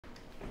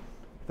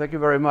Thank you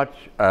very much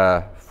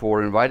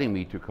for inviting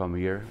me to come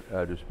here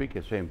to speak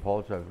at St.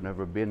 Paul's. I've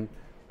never been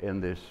in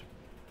this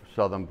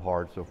southern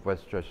parts of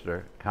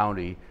Westchester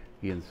County.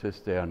 He insists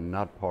they are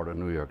not part of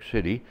New York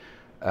City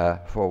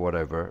for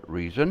whatever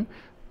reason.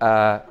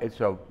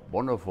 It's a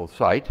wonderful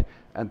site,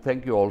 and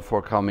thank you all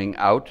for coming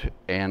out.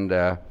 And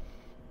one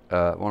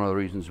of the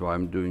reasons why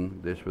I'm doing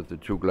this with the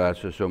two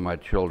glasses, so my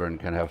children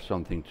can have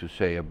something to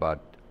say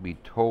about, we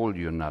told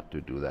you not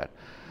to do that.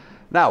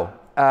 Now,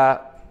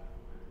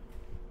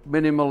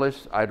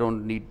 minimalist, I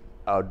don't need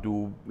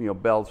do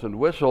bells and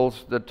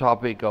whistles. The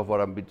topic of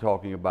what I'll be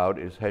talking about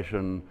is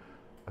Hessian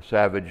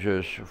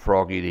savages,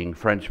 frog-eating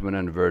Frenchmen,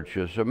 and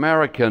virtuous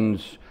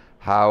Americans,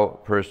 how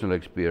personal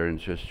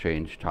experiences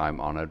change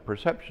time-honored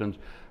perceptions.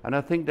 And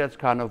I think that's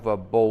kind of a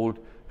bold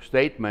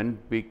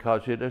statement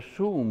because it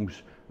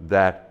assumes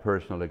that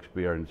personal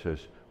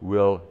experiences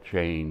will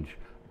change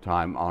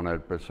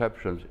time-honored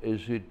perceptions.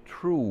 Is it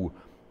true?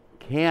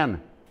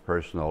 Can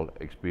personal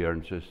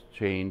experiences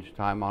change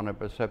time-honored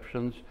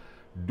perceptions?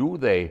 Do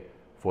they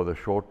for the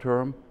short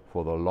term,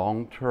 for the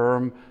long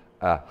term?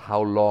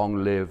 How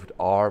long-lived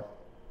are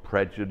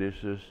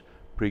prejudices,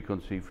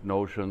 preconceived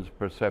notions,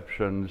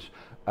 perceptions?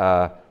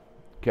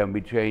 Can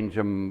we change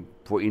them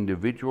for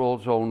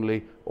individuals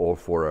only, or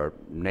for a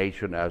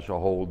nation as a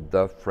whole,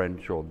 the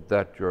French or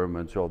the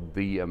Germans or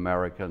the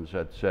Americans,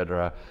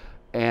 etc.?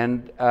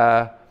 And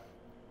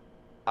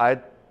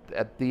at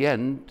the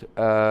end,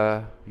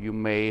 you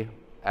may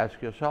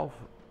ask yourself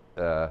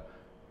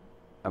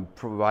and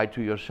provide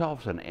to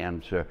yourselves an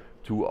answer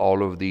to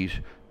all of these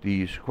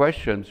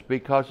questions,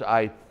 because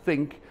I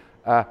think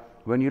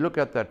when you look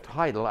at that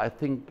title, I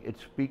think it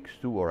speaks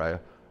to, or I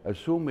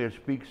assume it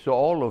speaks to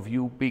all of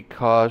you,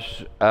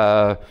 because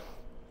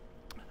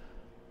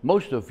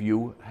most of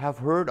you have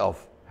heard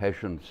of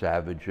Hessian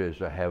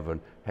savages, or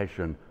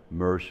Hessian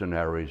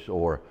mercenaries,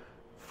 or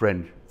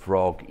French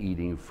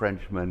frog-eating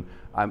Frenchmen,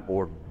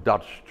 or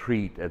Dutch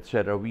street,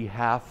 etc. We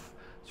have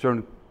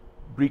certain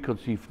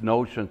preconceived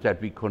notions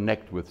that we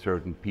connect with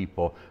certain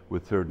people,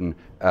 with certain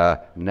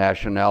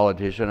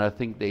nationalities, and I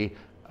think they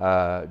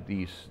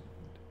these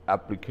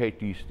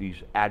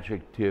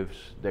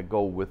adjectives that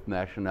go with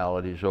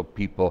nationalities or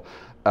people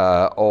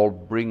all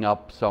bring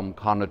up some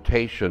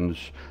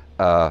connotations,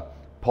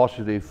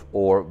 positive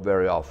or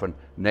very often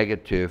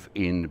negative,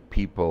 in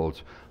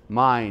people's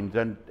minds.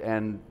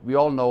 And we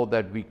all know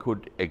that we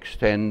could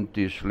extend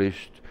this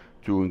list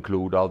to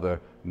include other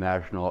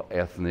national,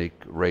 ethnic,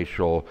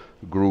 racial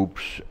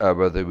groups,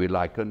 whether we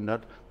like it or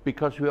not,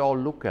 because we all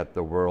look at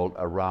the world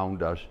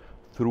around us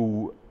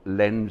through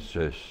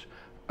lenses,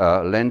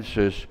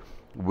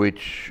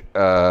 which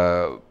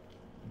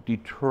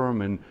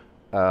determine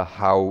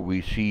how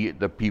we see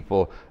the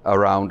people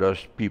around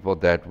us, people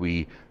that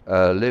we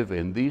live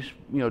in. These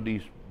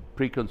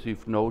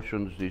preconceived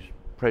notions, these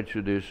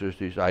prejudices,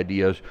 these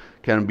ideas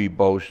can be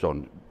based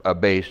on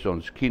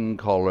skin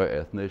color,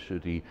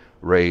 ethnicity,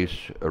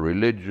 race,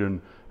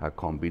 religion, a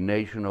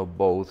combination of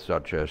both,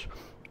 such as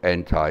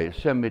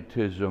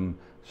anti-Semitism,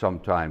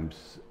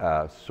 sometimes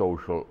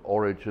social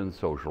origin,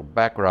 social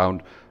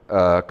background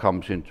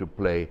comes into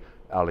play.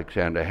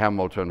 Alexander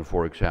Hamilton,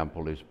 for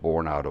example, is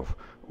born out of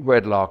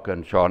wedlock,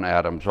 and John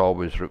Adams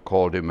always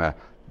called him a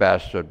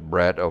bastard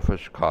bred of a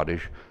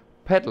Scottish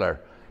peddler.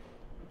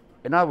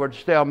 In other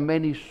words, there are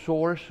many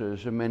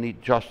sources and many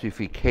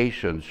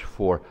justifications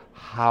for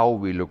how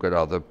we look at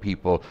other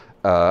people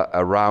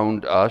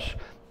around us.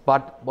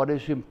 But what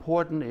is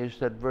important is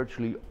that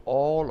virtually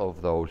all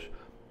of those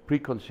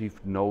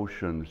preconceived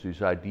notions,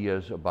 these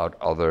ideas about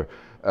other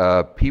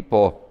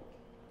people,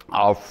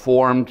 are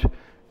formed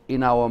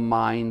in our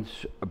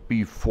minds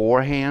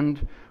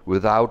beforehand,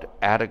 without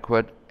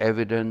adequate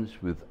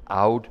evidence,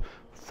 without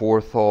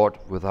forethought,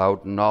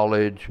 without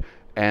knowledge,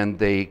 and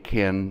they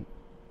can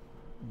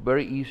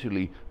very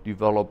easily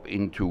develop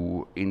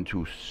into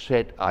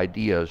set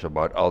ideas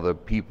about other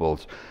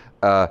peoples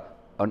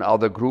and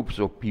other groups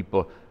of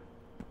people,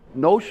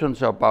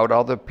 notions about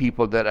other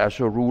people that as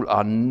a rule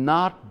are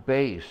not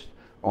based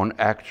on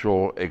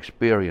actual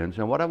experience.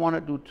 And what I want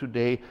to do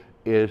today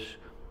is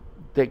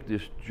take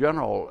this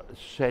general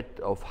set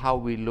of how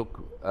we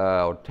look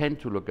or tend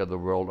to look at the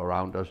world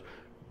around us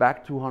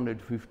back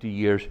 250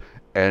 years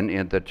and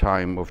in the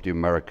time of the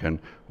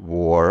American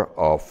War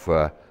of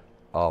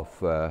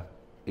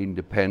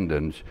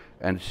Independence,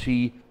 and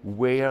see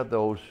where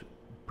those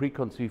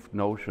preconceived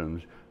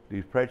notions,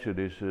 these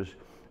prejudices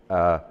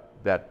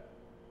that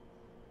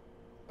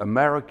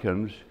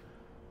Americans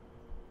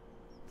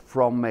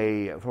from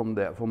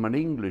an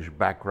English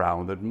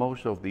background, that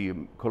most of the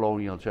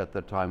colonials at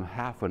the time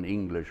have an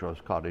English or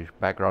Scottish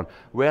background,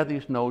 where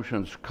these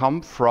notions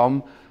come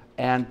from,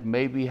 and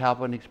maybe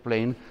help and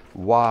explain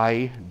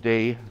why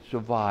they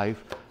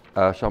survive,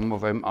 some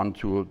of them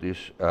until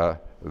this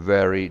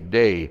very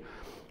day.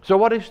 So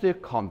what is the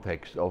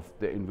context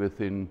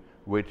within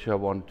which I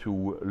want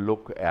to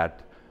look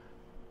at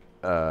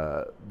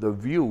the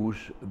views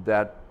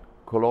that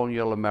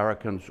colonial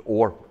Americans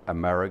or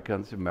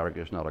Americans. America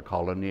is not a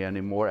colony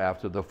anymore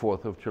after the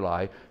 4th of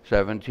July,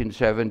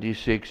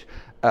 1776.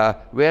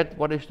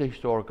 What is the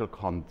historical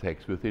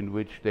context within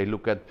which they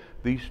look at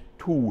these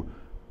two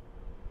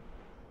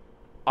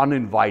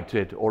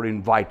uninvited or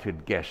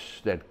invited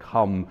guests that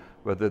come,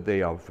 whether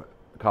they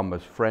come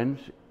as friends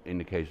in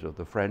the case of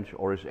the French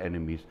or as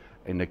enemies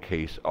in the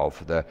case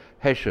of the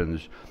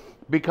Hessians?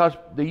 Because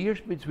the years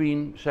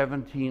between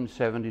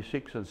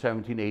 1776 and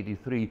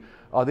 1783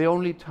 are the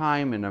only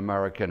time in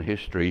American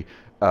history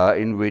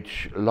in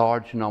which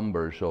large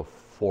numbers of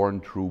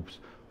foreign troops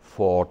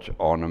fought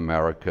on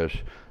America's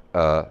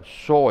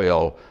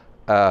soil.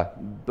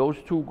 Those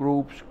two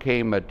groups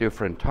came at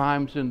different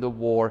times in the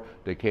war.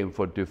 They came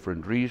for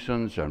different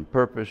reasons and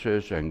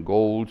purposes and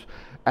goals.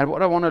 And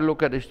what I want to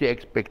look at is the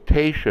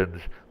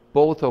expectations,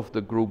 both of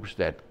the groups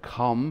that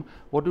come.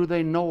 What do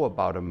they know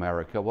about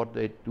America? What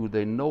do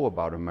they know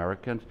about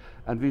Americans?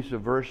 And vice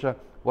versa,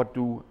 what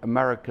do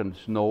Americans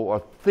know or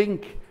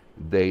think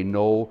they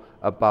know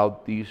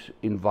about these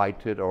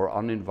invited or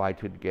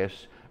uninvited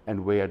guests,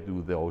 and where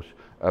do those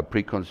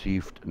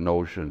preconceived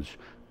notions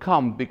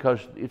come?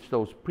 Because it's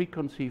those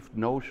preconceived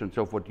notions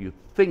of what you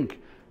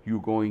think you're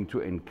going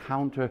to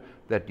encounter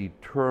that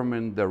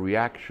determine the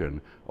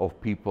reaction of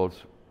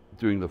peoples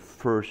during the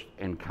first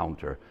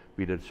encounter,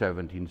 be it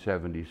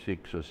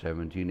 1776 or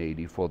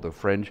 1780 for the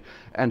French,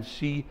 and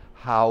see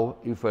how,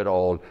 if at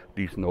all,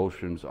 these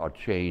notions are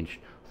changed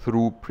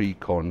through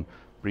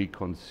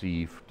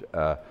preconceived,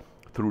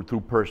 through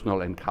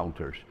personal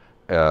encounters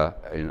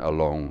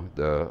along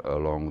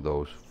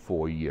those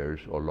 4 years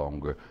or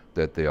longer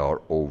that they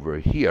are over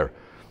here.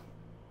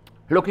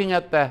 Looking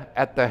at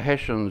the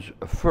Hessians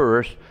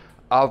first,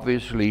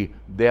 obviously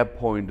their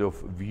point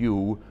of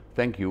view,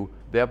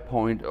 their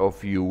point of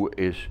view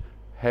is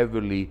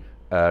heavily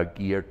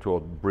geared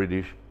toward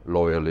British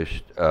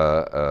loyalist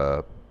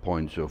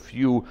points of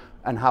view,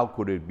 and how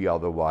could it be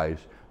otherwise?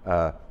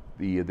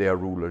 Their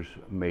rulers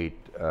made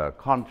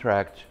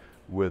contracts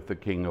with the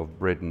King of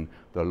Britain.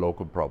 The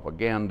local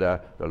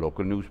propaganda, the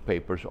local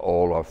newspapers,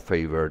 all are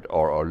favored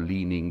or are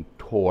leaning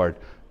toward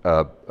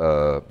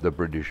the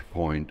British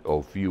point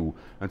of view.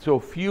 And so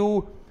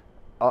few,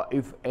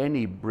 if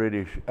any,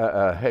 British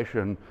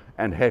Hessian,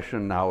 and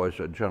Hessian now is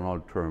a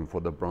general term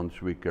for the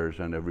Brunswickers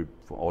and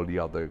for all the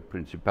other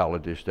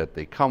principalities that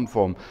they come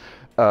from,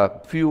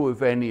 few,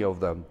 if any,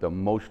 of the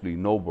mostly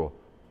noble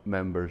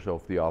members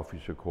of the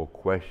officer corps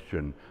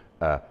question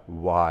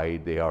why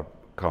they are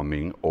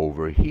coming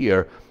over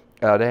here.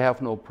 They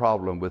have no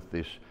problem with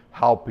this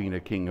helping the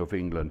King of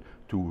England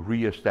to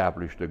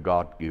re-establish the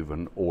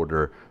God-given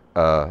order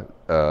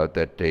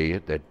that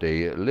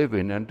they live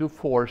in, and to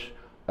force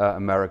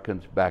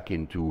Americans back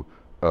into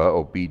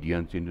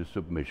obedience, into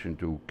submission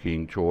to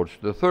King George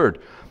III.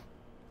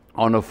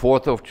 On the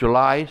 4th of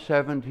July,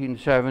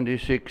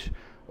 1776,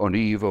 on the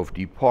eve of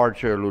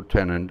departure,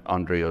 Lieutenant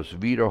Andreas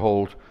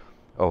Wiederholt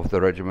of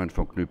the regiment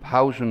von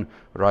Knyphausen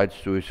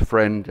writes to his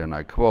friend, and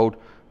I quote,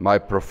 "My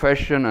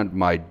profession and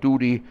my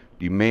duty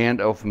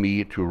demand of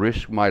me to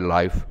risk my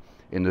life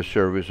in the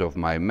service of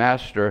my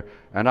master,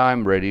 and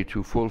I'm ready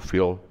to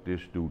fulfill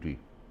this duty."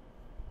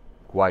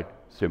 Quite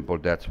simple,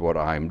 that's what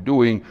I'm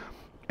doing.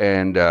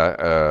 And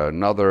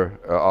another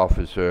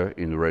officer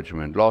in the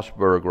regiment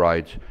Losberg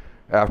writes,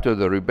 "After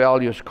the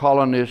rebellious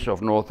colonists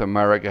of North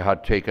America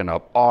had taken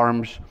up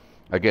arms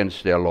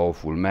against their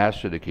lawful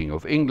master, the King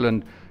of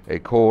England, a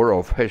corps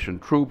of Hessian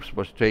troops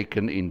was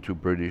taken into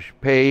British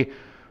pay,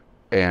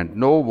 and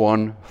no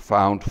one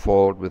found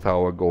fault with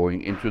our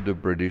going into the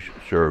British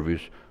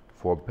service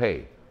for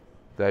pay."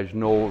 There's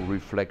no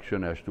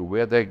reflection as to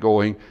where they're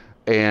going,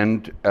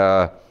 and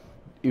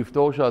if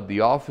those are the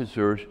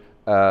officers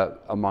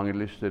among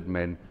enlisted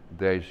men,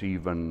 there's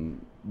even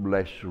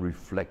less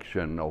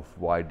reflection of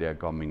why they're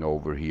coming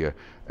over here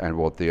and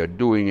what they are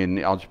doing. In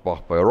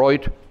Ansbach bei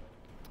Reuth,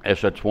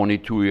 as a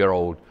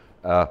 22-year-old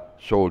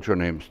soldier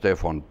named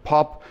Stefan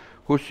Popp,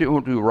 who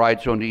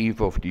writes on the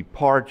eve of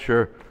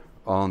departure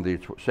on the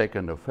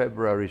 2nd of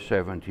February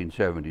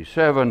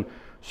 1777,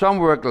 "Some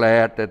were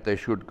glad that they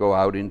should go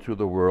out into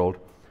the world,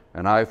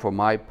 and I for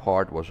my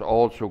part was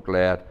also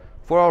glad,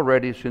 for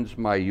already since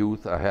my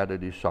youth I had a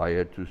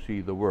desire to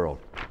see the world."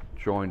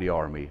 Join the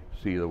army,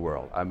 see the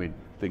world. I mean,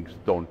 things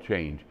don't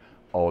change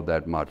all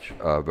that much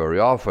very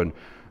often.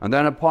 And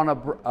then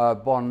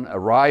upon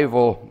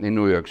arrival in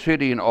New York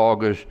City in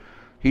August,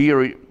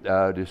 here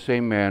the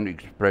same man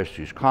expressed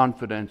his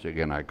confidence,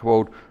 again I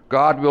quote,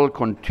 "God will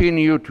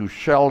continue to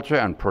shelter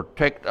and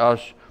protect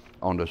us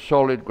on the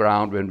solid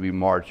ground when we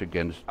march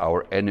against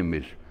our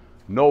enemies."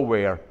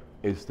 Nowhere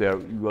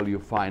will you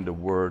find a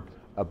word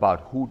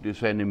about who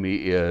this enemy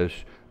is,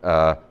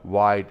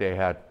 why they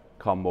had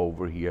come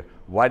over here,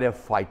 why they're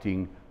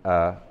fighting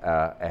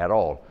at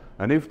all.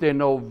 And if they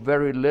know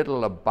very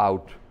little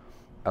about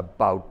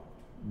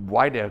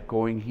why they're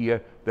going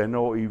here, they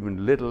know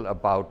even little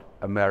about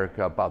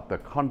America, about the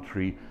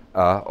country,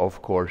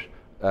 of course,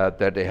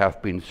 that they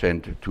have been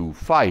sent to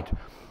fight.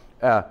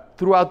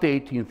 Throughout the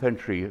 18th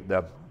century,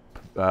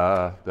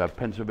 the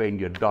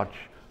Pennsylvania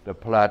Dutch the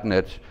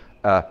Palatinate,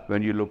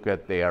 when you look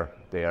at their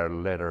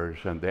letters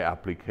and their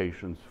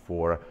applications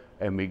for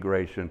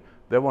emigration,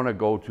 they want to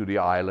go to the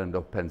island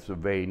of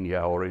Pennsylvania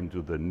or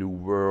into the New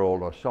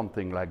World or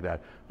something like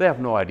that. They have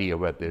no idea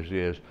what this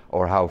is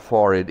or how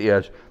far it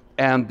is.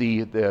 And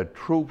the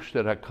troops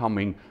that are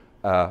coming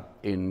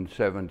in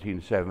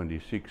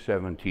 1776,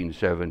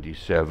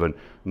 1777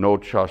 know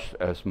just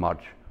as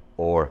much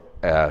or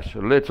as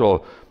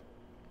little.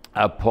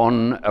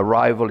 Upon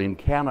arrival in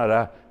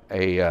Canada,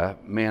 a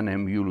man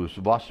named Julius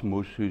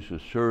Wasmus, who's a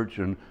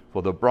surgeon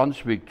for the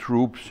Brunswick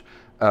troops,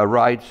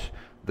 writes,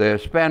 "The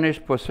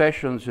Spanish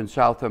possessions in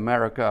South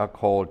America are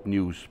called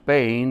New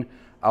Spain.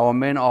 Our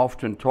men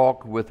often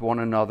talk with one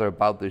another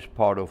about this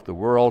part of the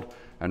world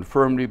and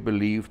firmly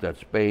believe that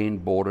Spain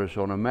borders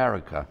on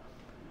America.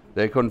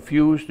 They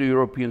confuse the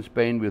European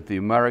Spain with the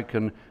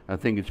American and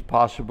think it's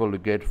possible to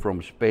get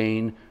from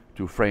Spain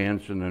to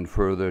France and then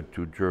further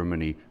to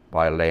Germany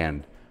by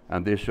land.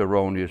 And this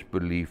erroneous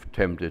belief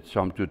tempted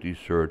some to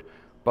desert,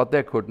 but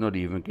they could not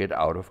even get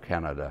out of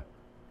Canada."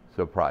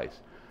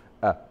 Surprise.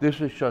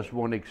 This is just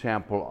one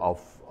example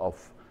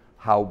of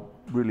how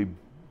really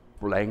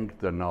blank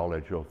the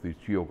knowledge of this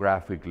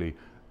geographically,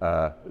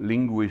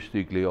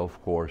 linguistically,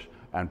 of course,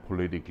 and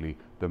politically,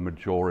 the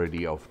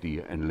majority of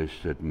the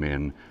enlisted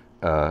men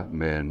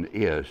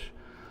is.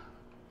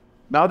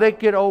 Now they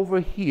get over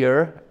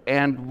here,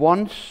 and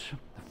once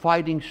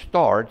fighting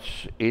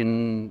starts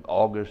in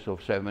August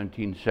of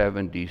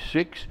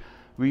 1776,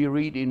 we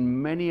read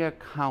in many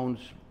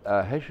accounts,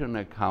 Hessian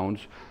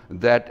accounts,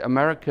 that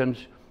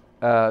Americans,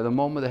 the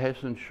moment the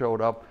Hessians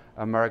showed up,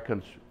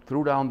 Americans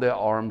threw down their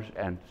arms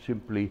and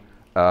simply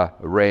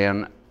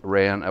ran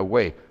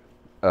away.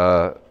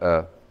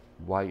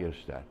 Why is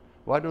that?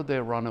 Why do they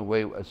run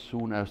away as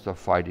soon as the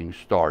fighting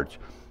starts?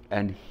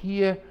 And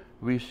here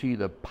we see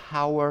the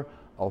power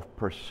of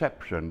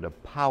perception, the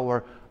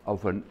power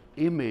of an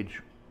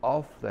image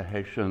of the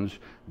Hessians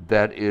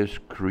that is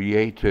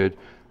created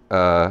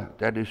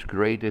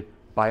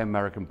by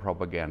American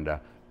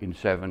propaganda in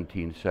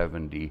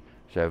 1770,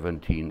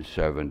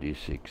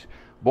 1776.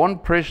 One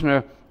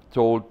prisoner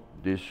told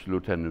this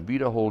Lieutenant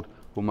Wiederholt,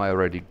 whom I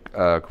already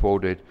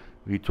quoted,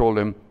 he told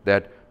him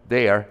that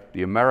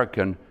the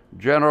American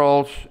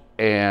generals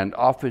and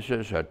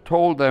officers had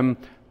told them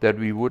that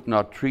we would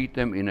not treat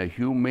them in a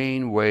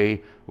humane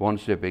way.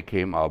 Once they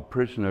became our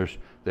prisoners,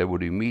 they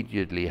would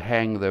immediately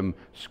hang them,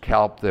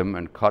 scalp them,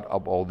 and cut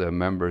up all their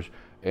members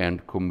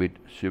and commit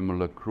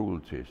similar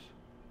cruelties.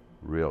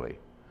 Really.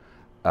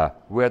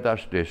 Where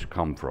does this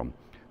come from?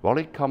 Well,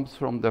 it comes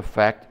from the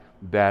fact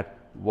that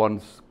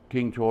once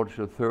King George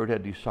III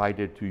had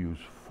decided to use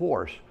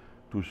force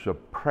to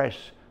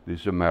suppress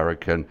this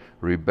American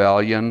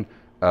rebellion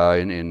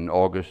in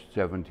August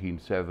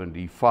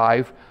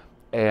 1775,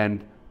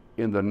 and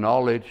in the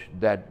knowledge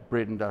that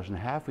Britain doesn't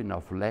have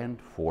enough land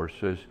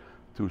forces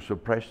to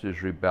suppress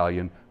this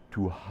rebellion,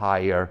 to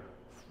hire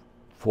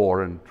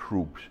foreign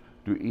troops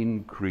to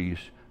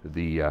increase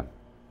the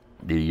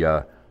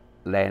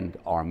land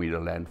army, the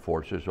land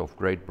forces of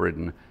Great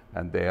Britain.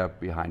 And there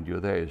behind you,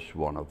 there is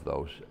one of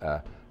those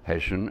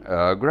Hessian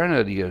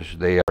grenadiers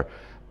there.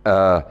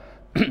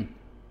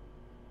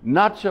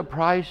 Not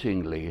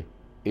surprisingly,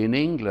 in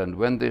England,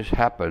 when this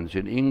happens,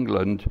 in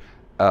England,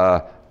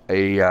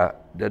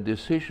 the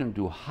decision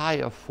to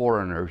hire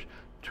foreigners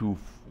to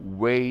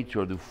wage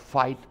or to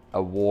fight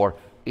a war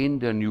in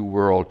the New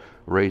World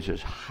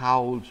raises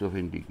howls of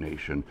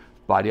indignation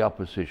by the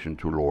opposition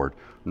to Lord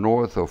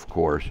North, of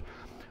course.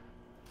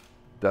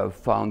 The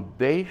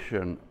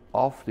foundation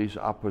of this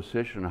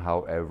opposition,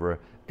 however,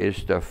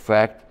 is the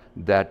fact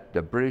that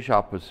the British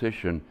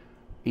opposition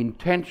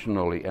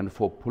intentionally and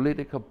for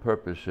political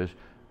purposes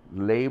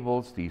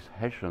labels these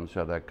Hessians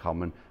that are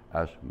coming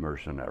as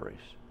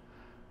mercenaries.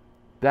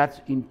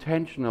 That's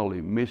intentionally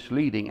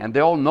misleading, and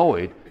they all know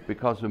it,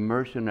 because a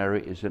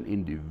mercenary is an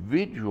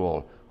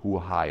individual who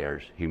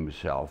hires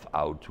himself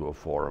out to a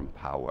foreign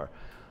power.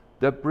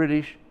 The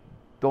British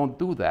don't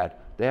do that.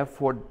 They have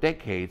for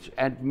decades,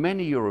 and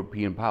many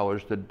European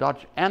powers, the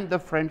Dutch and the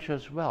French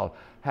as well,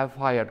 have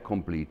hired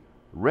complete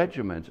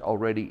regiments,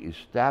 already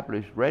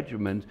established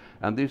regiments,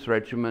 and these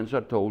regiments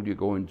are told you're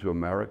going to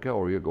America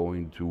or you're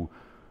going to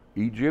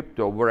Egypt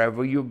or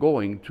wherever you're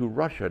going, to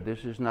Russia.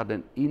 This is not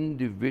an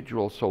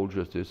individual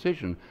soldier's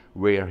decision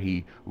where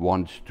he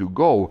wants to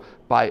go,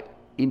 but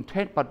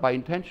by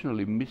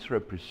intentionally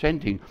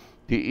misrepresenting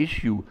the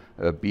issue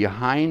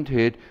behind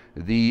it.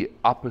 The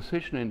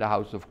opposition in the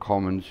House of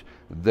Commons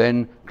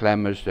then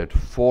clamors that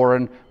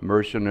foreign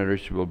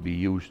mercenaries will be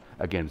used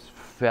against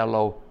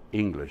fellow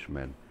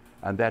Englishmen.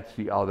 And that's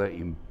the other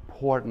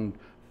important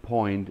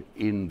point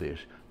in this,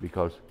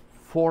 because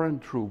foreign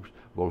troops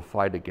will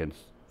fight against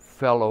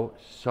fellow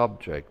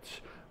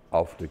subjects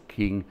of the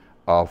King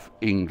of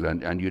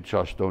England, and you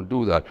just don't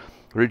do that.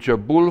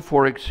 Richard Bull,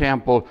 for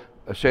example,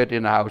 said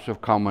in the House of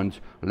Commons,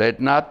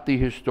 "Let not the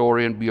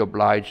historian be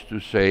obliged to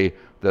say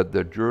that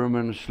the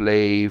German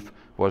slave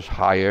was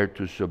hired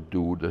to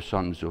subdue the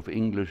sons of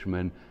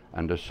Englishmen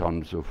and the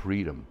sons of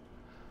freedom."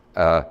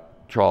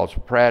 Charles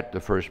Pratt, the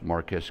first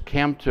Marquess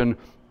Campton,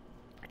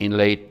 in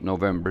late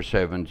November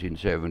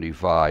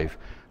 1775,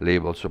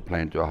 labels a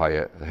plan to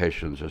hire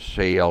Hessians a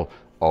sale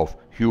of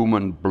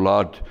human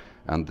blood,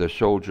 and the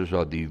soldiers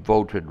are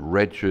devoted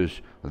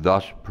wretches,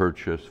 thus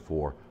purchased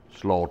for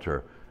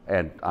slaughter.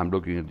 And I'm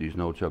looking at these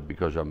notes up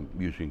because I'm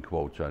using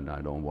quotes and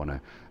I don't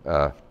want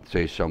to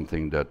say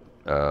something that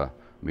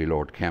my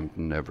Lord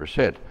Campton never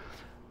said.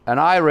 An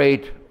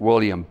irate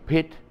William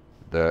Pitt,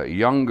 the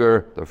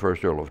younger, the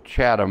first Earl of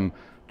Chatham,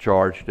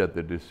 charged that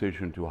the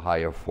decision to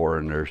hire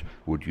foreigners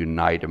would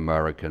unite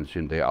Americans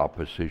in their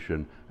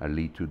opposition and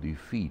lead to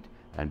defeat.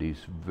 And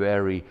he's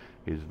very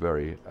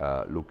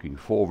looking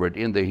forward.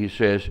 In there he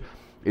says,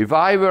 "If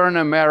I were an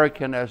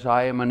American as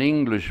I am an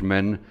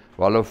Englishman,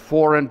 while a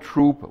foreign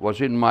troop was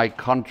in my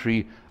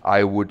country,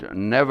 I would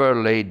never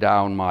lay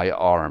down my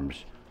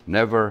arms.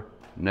 Never,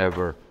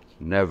 never,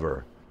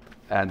 never."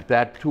 And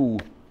that too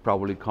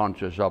probably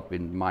conjures up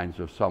in the minds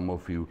of some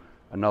of you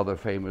another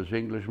famous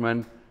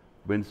Englishman,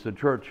 Winston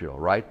Churchill,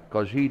 right?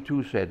 Because he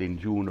too said in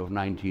June of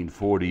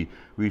 1940,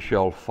 "We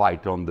shall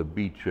fight on the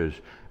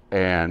beaches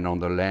and on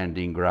the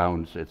landing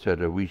grounds,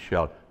 etc. We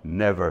shall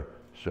never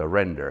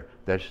surrender."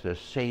 That's the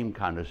same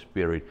kind of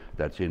spirit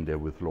that's in there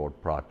with Lord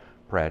Pratt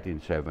in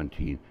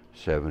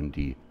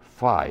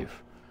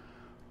 1775.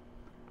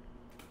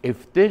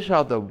 If these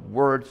are the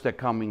words that are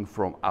coming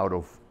from out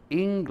of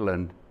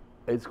England,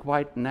 it's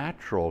quite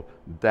natural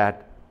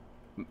that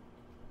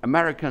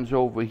Americans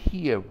over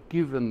here,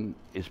 given,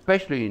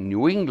 especially in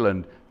New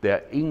England,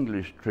 their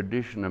English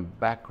tradition and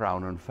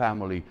background and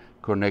family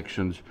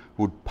connections,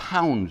 would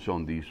pounce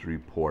on these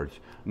reports,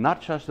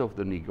 not just of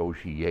the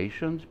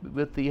negotiations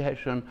with the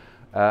Hessian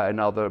and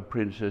other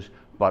princes,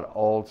 but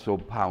also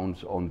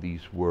pounce on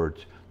these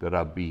words that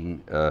are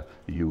being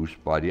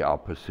used by the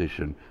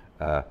opposition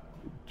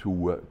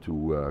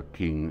to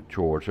King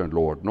George and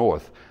Lord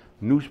North.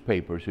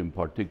 Newspapers in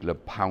particular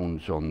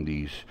pounce on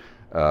these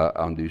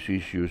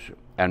issues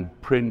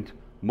and print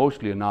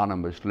mostly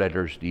anonymous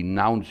letters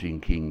denouncing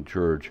King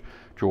George.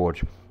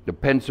 The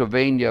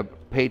Pennsylvania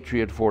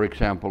Patriot, for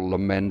example,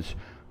 laments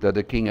that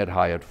the king had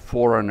hired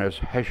foreigners,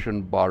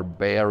 Hessian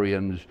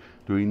barbarians,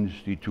 to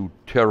institute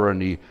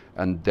tyranny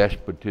and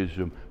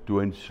despotism,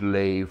 to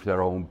enslave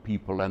their own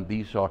people. And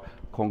these are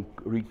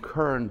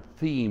recurrent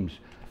themes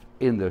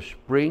in the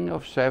spring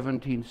of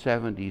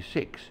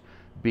 1776,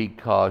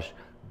 because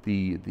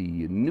the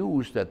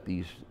news that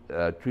these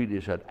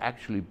treaties had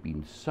actually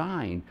been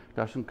signed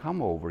doesn't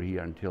come over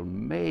here until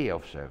May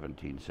of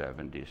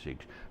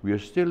 1776. We are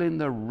still in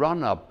the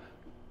run-up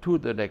to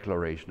the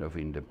Declaration of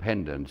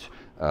Independence,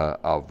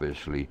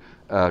 obviously.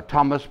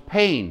 Thomas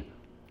Paine,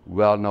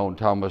 well-known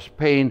Thomas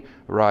Paine,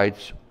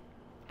 writes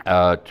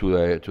to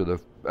the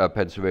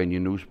Pennsylvania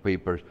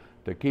newspapers,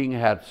 "The king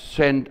had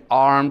sent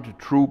armed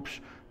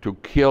troops to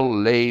kill,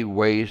 lay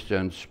waste,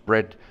 and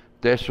spread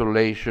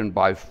desolation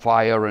by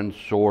fire and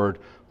sword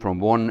from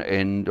one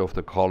end of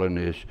the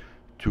colonies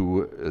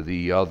to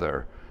the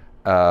other."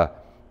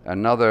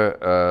 Another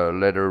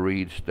letter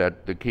reads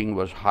that the king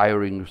was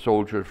hiring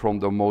soldiers from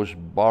the most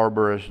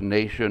barbarous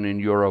nation in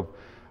Europe,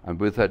 and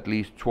with at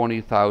least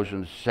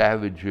 20,000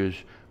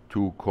 savages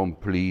to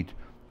complete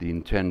the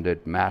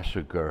intended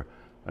massacre.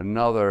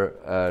 Another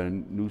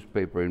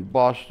newspaper in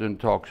Boston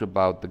talks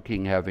about the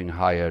king having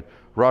hired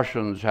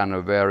Russians,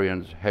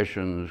 Hanoverians,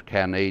 Hessians,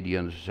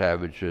 Canadians,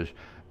 savages,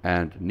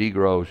 and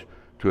Negroes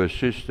to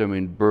assist them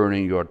in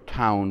burning your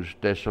towns,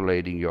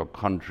 desolating your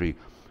country,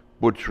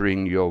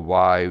 butchering your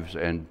wives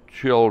and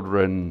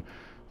children.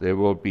 They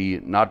will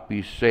not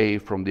be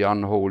safe from the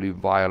unholy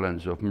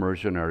violence of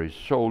mercenary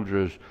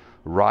soldiers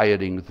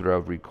rioting through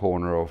every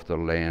corner of the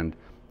land,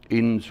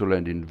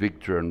 insolent in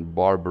victory and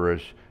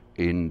barbarous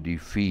in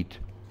defeat.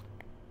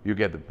 You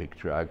get the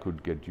picture. I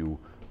could get you,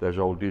 there's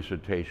a whole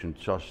dissertation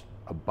just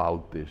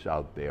about this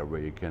out there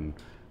where you can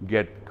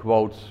get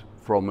quotes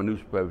from a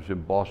newspapers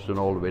in Boston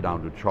all the way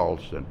down to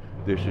Charleston.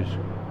 This is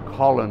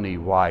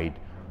colony-wide,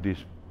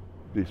 this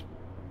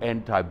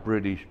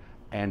anti-British,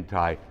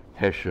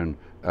 anti-Hessian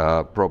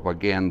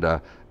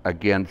propaganda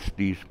against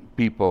these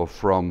people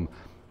from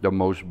the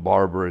most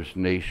barbarous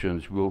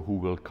nations who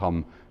will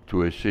come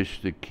to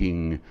assist the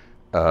king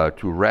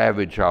to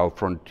ravage our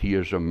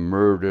frontiers and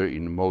murder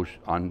in most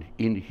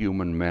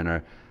inhuman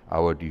manner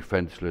our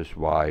defenseless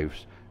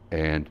wives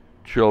and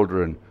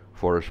children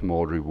for a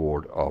small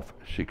reward of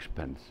 6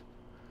 pence.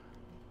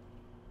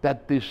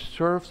 That this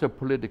serves a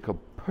political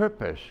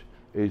purpose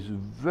is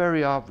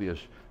very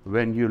obvious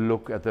when you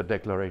look at the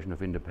Declaration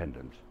of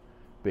Independence,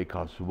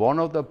 because one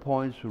of the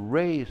points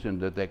raised in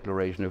the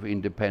Declaration of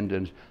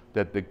Independence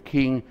that the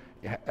king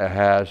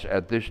has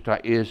at this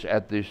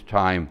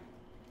time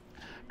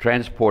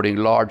transporting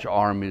large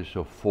armies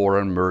of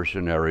foreign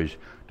mercenaries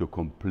to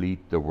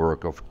complete the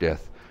work of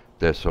death,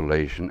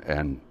 desolation,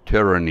 and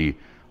tyranny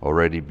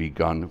already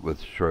begun with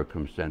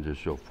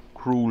circumstances of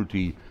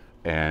cruelty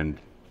and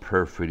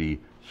perfidy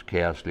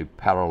scarcely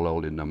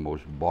paralleled in the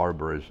most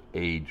barbarous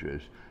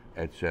ages,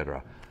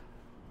 etc.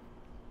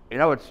 you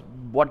know, it's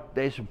what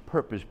there's a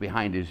purpose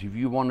behind this. If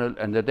you want to,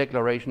 and the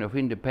Declaration of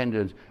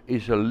Independence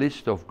is a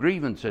list of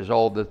grievances,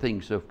 all the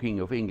things the King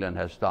of England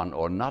has done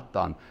or not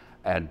done,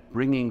 and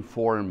bringing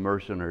foreign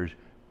mercenaries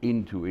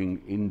into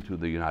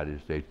the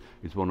United States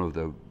is one of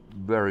the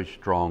very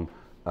strong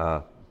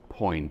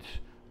points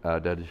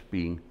that is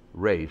being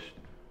raised.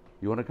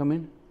 You want to come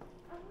in?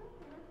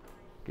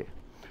 Okay.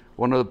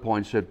 One of the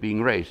points that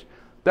being raised.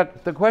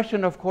 The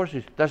question, of course,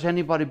 is: does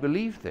anybody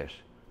believe this?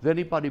 Does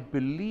anybody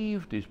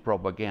believe this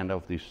propaganda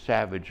of these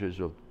savages,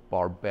 of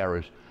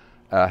barbarous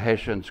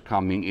Hessians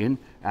coming in?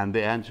 And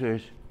the answer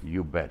is: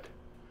 you bet.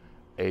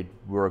 It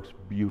works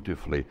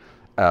beautifully.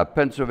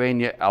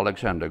 Pennsylvania,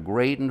 Alexander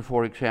Graydon,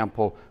 for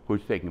example, who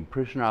was taken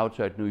prisoner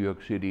outside New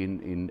York City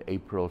in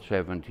August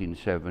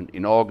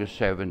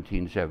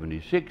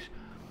 1776,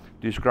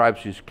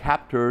 describes his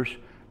captors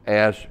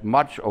as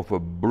much of a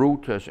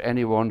brute as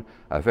anyone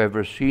I've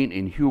ever seen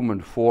in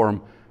human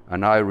form,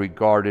 and I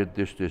regarded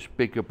this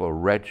despicable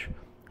wretch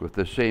with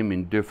the same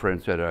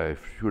indifference that I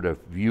should have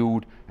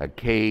viewed a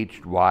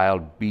caged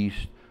wild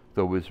beast,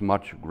 though with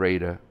much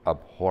greater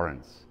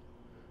abhorrence.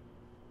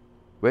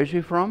 Where's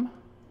he from?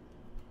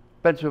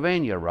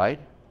 Pennsylvania, right?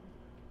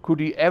 Could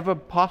he ever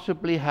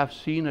possibly have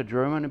seen a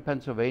German in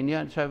Pennsylvania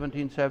in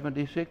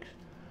 1776?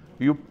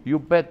 You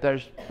bet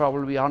there's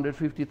probably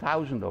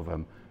 150,000 of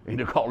them in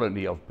the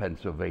colony of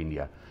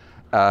Pennsylvania.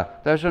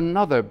 There's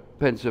another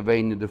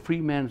Pennsylvania, the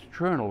Freeman's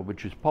Journal,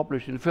 which is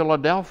published in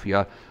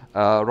Philadelphia,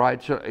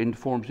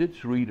 informs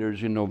its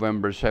readers in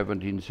November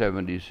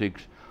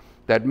 1776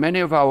 that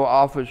many of our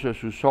officers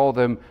who saw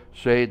them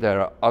say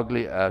they're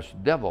ugly as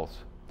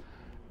devils.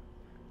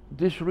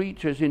 This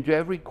reaches into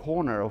every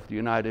corner of the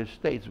United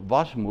States.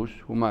 Wasmus,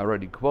 whom I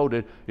already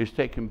quoted, is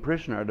taken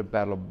prisoner at the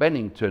Battle of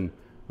Bennington,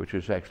 which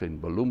is actually in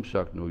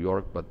Bloomsbury, New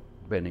York, but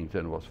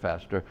Bennington was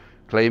faster,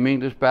 claiming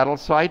this battle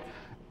site.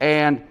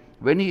 And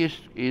when he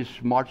is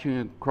marching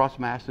across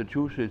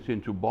Massachusetts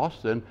into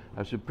Boston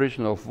as a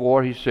prisoner of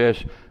war, he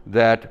says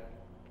that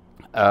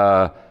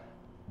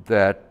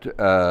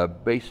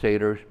Bay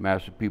Staters,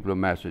 people of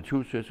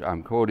Massachusetts,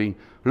 I'm quoting,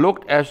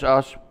 looked at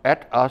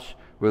us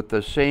with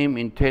the same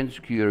intense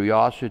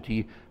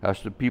curiosity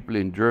as the people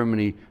in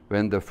Germany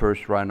when the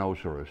first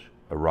rhinoceros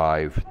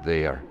arrived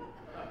there.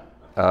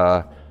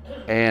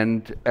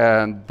 And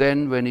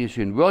then when he's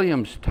in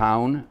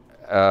Williamstown,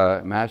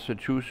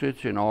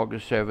 Massachusetts, in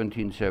August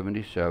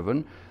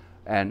 1777,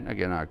 and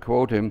again I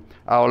quote him,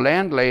 our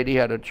landlady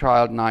had a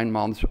child 9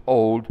 months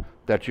old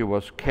that she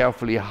was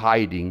carefully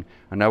hiding,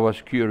 and I was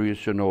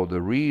curious to know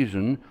the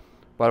reason,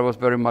 but I was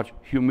very much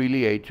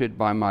humiliated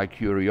by my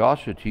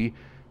curiosity,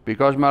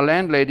 because my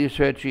landlady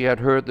said she had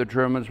heard the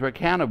Germans were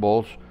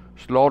cannibals,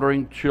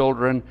 slaughtering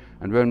children,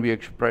 and when we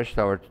expressed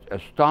our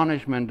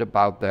astonishment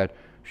about that,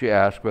 she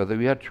asked whether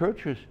we had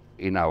churches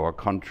in our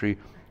country,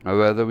 and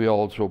whether we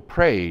also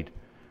prayed,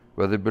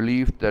 whether we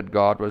believed that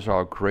God was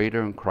our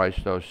Creator and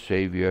Christ our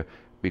Savior,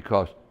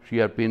 because she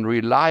had been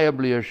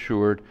reliably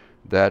assured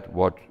that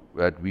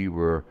we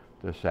were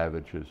the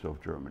savages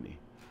of Germany.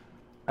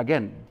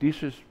 Again,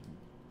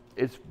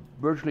 it's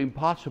virtually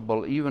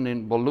impossible, even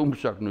in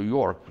Bloomsbury, New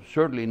York,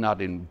 certainly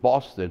not in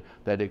Boston,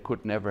 that they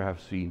could never have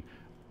seen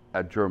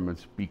a German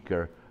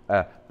speaker.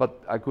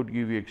 But I could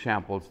give you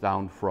examples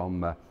down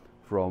from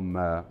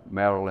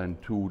Maryland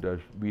too.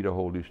 There's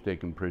Wiederhold is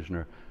taken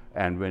prisoner,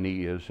 and when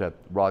he is at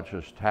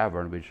Rogers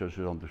Tavern, which is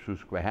on the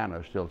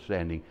Susquehanna, still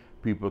standing,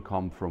 people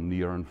come from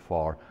near and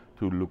far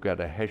to look at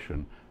a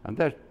Hessian. And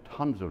there's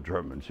tons of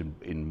Germans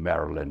in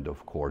Maryland,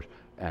 of course,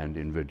 and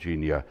in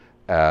Virginia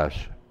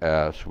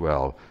as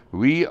well.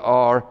 We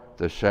are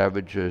the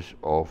savages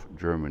of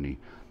Germany.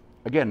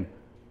 Again,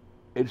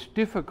 it's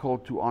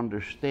difficult to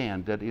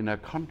understand that in a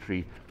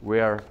country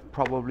where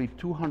probably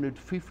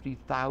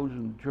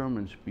 250,000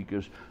 German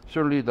speakers,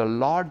 certainly the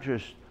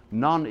largest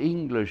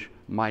non-English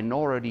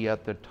minority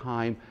at the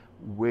time,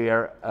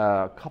 where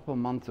a couple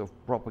months of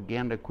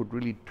propaganda could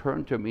really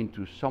turn them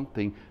into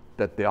something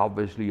that they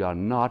obviously are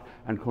not,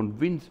 and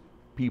convince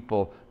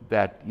people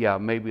that, yeah,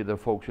 maybe the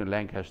folks in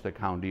Lancaster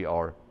County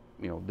are,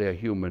 they're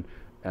human,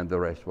 and the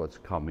rest what's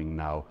coming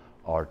now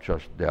are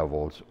just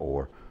devils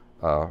or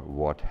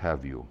what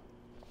have you.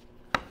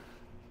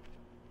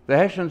 The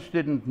Hessians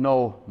didn't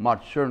know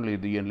much, certainly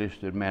the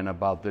enlisted men,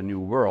 about the New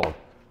World.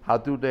 How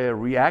do they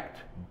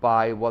react?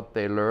 By what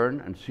they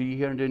learn and see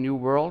here in the New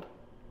World?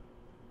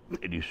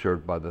 They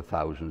desert by the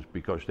thousands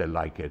because they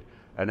like it.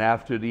 And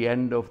after the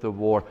end of the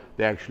war,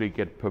 they actually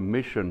get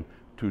permission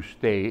to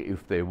stay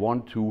if they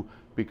want to,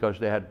 because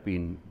they had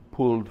been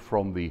pulled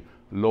from the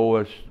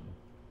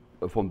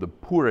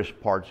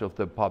poorest parts of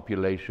the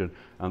population,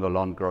 and the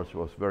Landgraf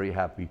was very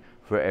happy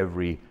for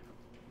every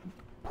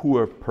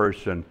poor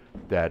person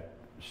that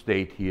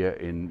stayed here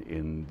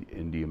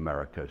in the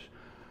Americas.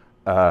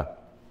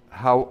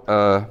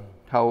 However,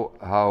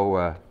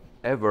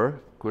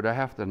 could I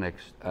have the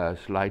next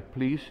slide,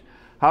 please?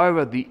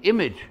 However, the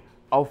image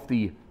of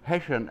the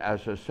Hessian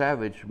as a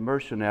savage,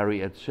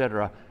 mercenary,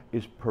 etc.,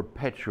 is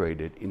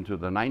perpetuated into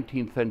the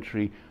 19th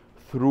century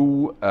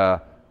through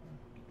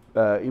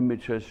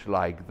images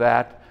like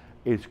that.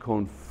 is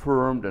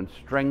confirmed and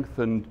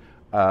strengthened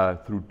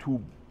through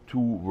two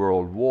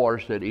world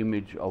wars. That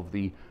image of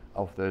the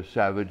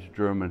savage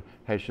German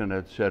Hessian,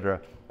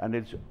 etc. And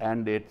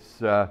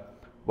it's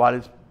while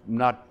it's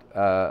not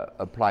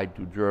applied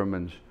to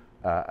Germans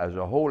as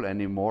a whole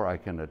anymore, I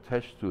can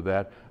attest to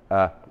that.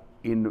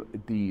 In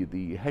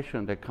the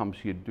Hessian that comes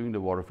here during the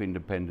War of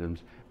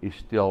Independence is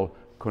still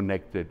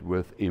connected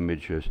with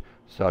images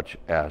such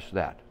as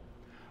that.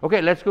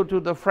 Okay, let's go to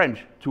the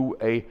French, to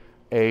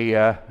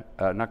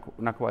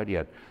not quite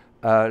yet.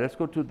 Let's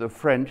go to the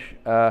French,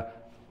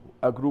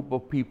 a group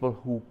of people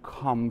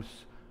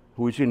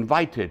who is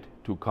invited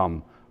to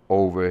come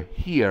over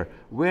here.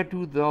 Where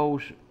do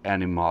those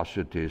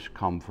animosities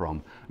come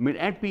from? I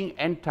mean, being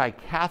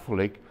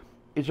anti-Catholic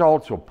is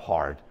also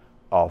part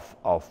of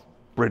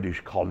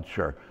British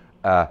culture.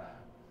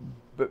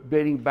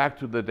 Dating back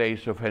to the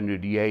days of Henry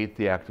VIII,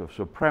 the Act of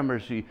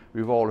Supremacy,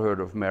 we've all heard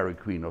of Mary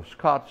Queen of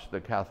Scots, the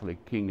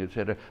Catholic King,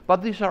 etc.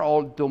 But these are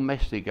all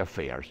domestic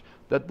affairs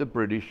that the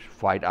British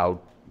fight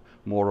out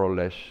more or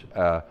less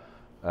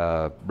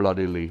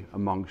bloodily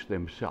amongst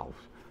themselves.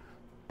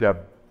 The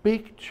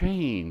big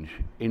change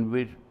in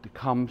which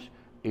comes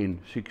in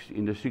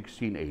the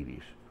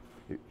 1680s.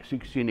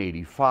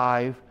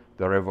 1685,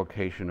 the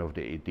revocation of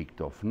the Edict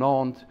of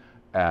Nantes,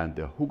 and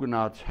the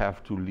Huguenots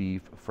have to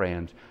leave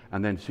France.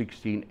 And then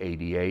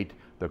 1688,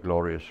 the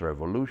Glorious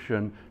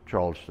Revolution,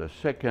 Charles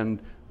II,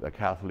 the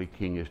Catholic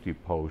king, is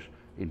deposed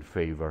in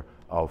favor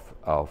of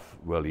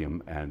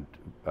William and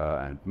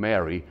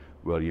Mary,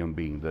 William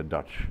being the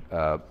Dutch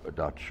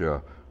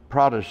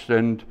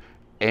Protestant.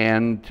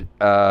 And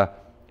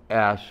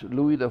as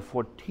Louis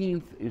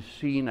XIV is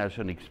seen as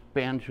an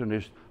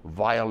expansionist,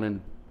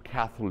 violent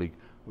Catholic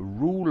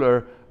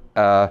ruler,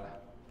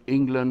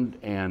 England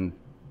and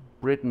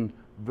Britain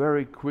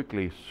very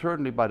quickly,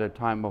 certainly by the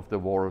time of the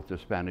War of the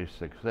Spanish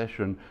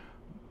Succession,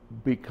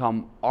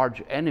 become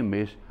arch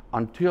enemies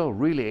until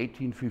really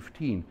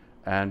 1815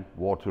 and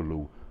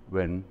Waterloo,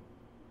 when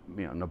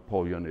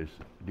Napoleon is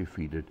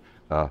defeated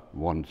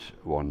once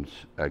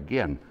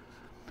again.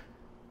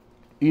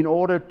 In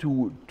order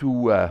to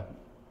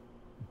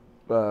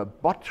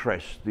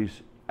buttress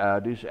this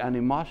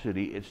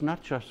animosity, it's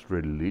not just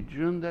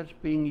religion that's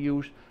being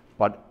used,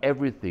 but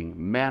everything: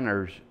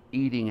 manners,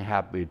 eating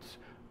habits,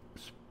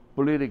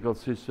 political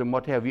system,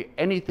 what have you,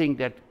 anything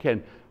that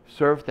can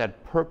serve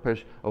that purpose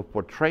of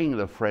portraying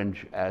the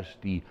French as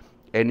the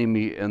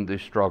enemy in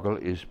this struggle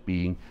is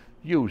being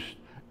used.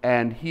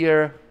 And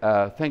here,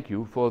 thank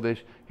you for this,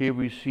 here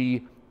we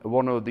see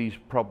one of these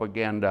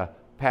propaganda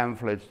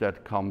pamphlets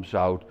that comes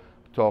out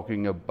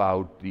talking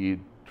about the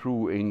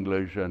true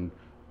English and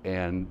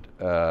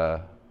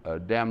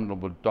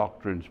damnable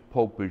doctrines,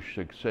 popish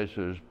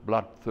successors,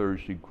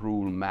 bloodthirsty,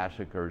 cruel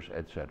massacres,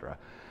 etc.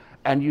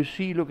 And you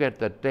see, look at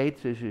the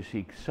dates, this is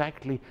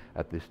exactly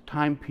at this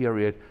time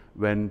period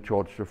when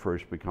George I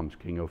becomes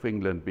King of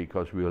England,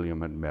 because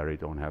William and Mary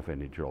don't have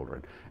any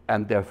children.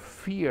 And their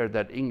fear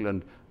that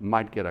England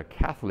might get a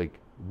Catholic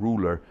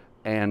ruler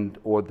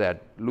or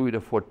that Louis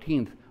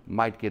XIV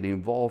might get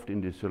involved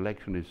in this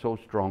election is so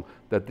strong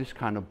that this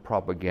kind of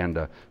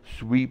propaganda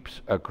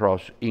sweeps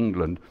across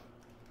England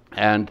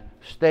and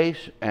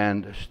stays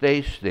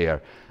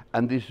there.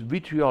 And this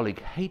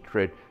vitriolic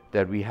hatred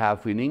that we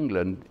have in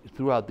England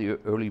throughout the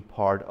early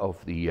part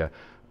of the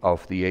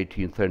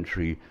 18th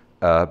century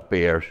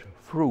bears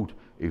fruit.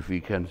 If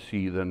we can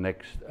see the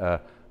next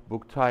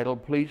book title,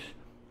 please,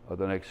 or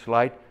the next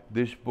slide.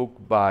 This book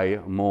by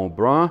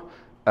Montbrun,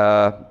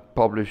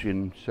 published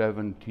in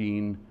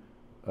 17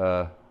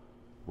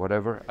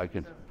 whatever I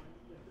can.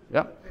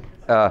 Yeah,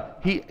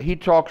 he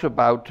talks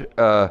about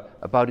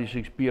his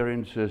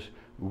experiences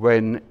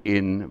when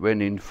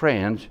in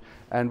France,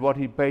 and what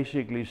he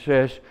basically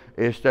says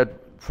is that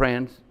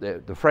France,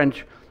 the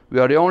French, we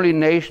are the only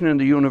nation in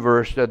the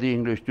universe that the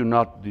English do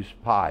not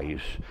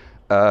despise.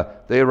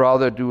 They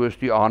rather do us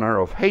the honor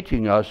of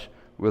hating us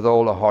with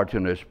all the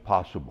heartiness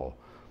possible.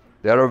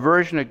 Their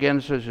aversion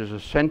against us is a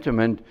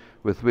sentiment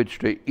with which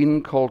they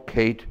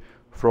inculcate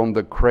from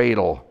the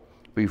cradle,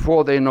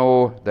 before they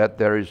know that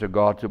there is a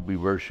God to be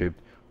worshipped,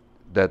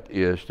 that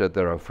is, that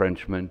there are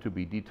Frenchmen to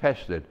be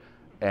detested.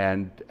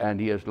 And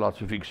he has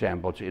lots of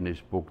examples in his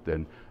book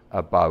then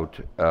about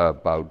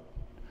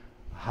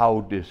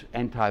how this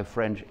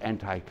anti-French,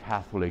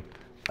 anti-Catholic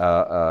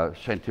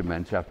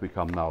sentiments have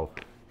become now,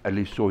 at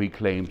least so he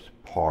claims,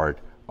 part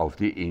of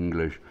the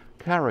English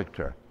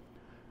character.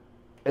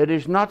 It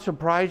is not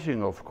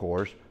surprising, of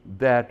course,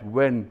 that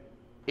when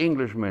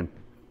Englishmen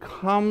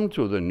come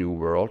to the New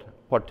World,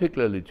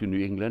 particularly to New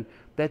England,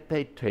 that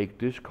they take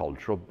this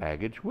cultural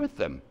baggage with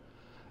them.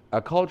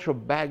 A cultural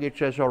baggage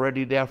that's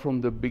already there from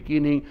the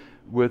beginning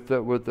with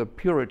the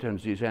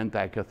Puritans, this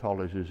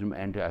anti-Catholicism,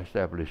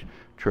 anti-established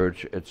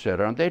church,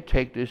 etc. And they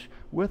take this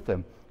with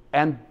them.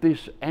 And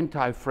this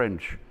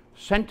anti-French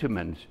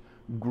sentiments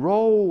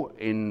grow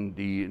in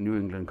the New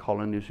England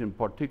colonies in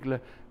particular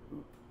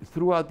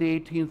throughout the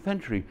 18th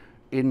century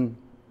in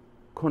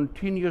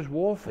continuous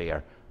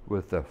warfare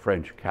with the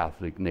French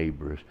Catholic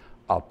neighbors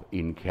up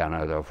in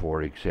Canada,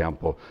 for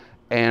example.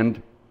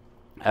 And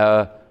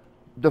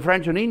the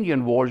French and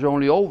Indian War is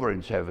only over in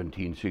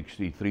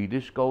 1763.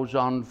 This goes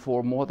on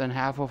for more than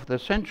half of the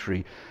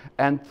century.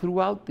 And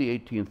throughout the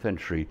 18th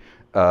century,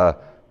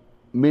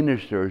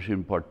 ministers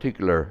in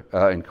particular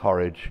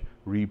encourage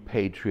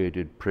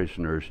repatriated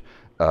prisoners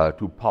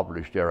to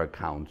publish their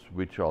accounts,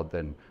 which are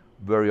then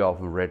very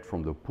often read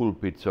from the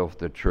pulpits of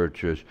the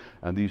churches.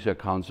 And these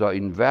accounts are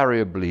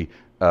invariably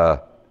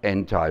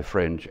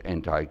anti-French,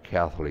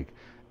 anti-Catholic,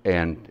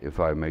 and,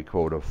 if I may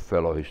quote a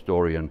fellow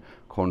historian,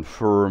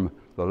 confirm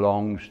the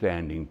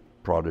long-standing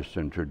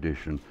Protestant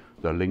tradition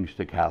that links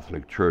the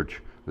Catholic Church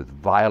with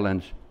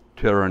violence,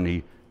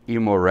 tyranny,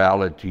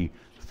 immorality,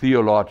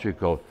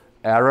 theological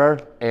error.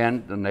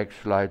 And the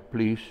next slide,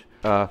 please.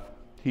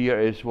 Here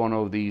is one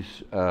of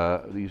these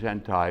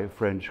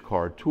anti-French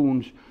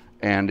cartoons,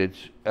 and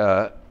it's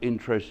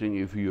interesting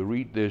if you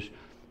read this,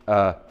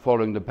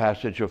 following the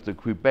passage of the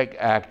Quebec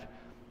Act,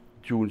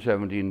 June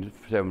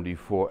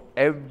 1774,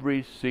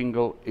 every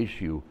single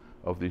issue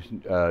of this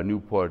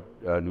Newport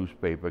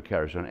newspaper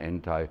carries an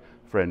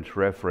anti-French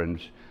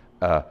reference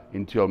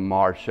until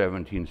March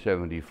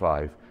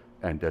 1775,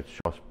 and that's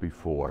just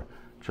before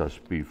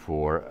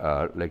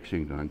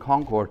Lexington and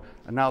Concord.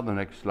 And now the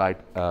next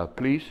slide,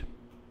 please,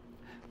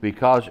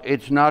 because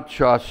it's not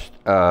just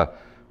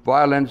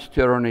violence,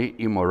 tyranny,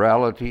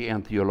 immorality,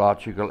 and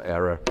theological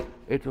error.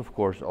 It, of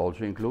course,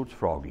 also includes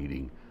frog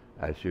eating,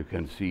 as you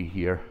can see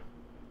here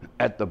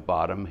at the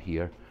bottom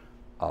here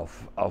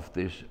of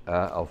this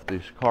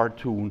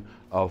cartoon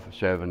of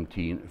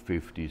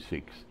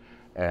 1756,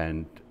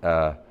 and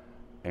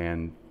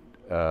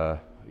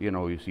you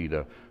know, you see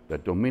the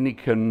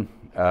Dominican,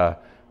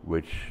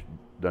 which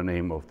the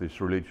name of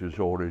this religious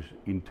order is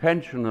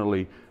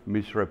intentionally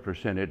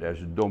misrepresented as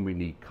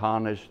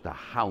Dominicanes, the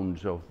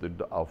hounds of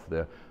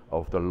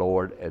the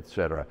Lord,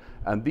 etc.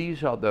 And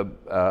these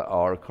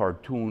are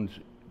cartoons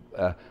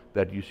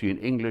that you see in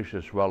English,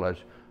 as well as,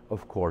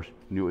 of course,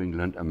 New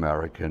England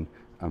American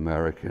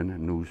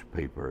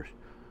newspapers.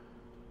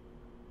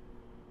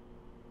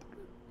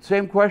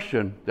 Same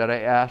question that I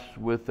asked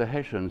with the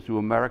Hessians. Do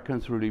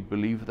Americans really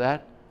believe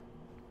that?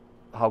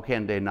 How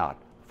can they not?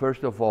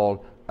 First of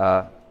all,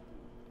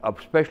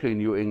 especially in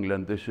New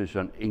England, this is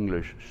an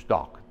English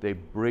stock. They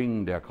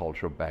bring their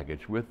cultural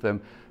baggage with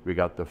them. We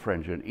got the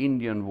French and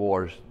Indian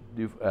Wars,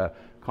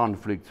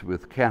 conflicts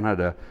with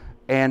Canada,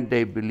 and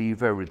they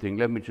believe everything.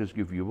 Let me just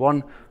give you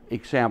one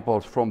example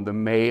from the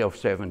May of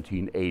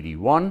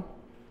 1781,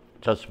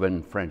 just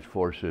when French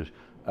forces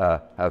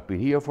have been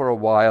here for a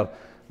while,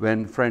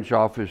 when French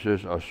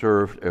officers are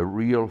served a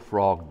real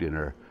frog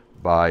dinner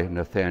by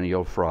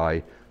Nathaniel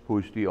Fry, who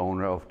is the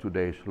owner of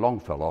today's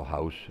Longfellow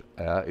House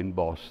in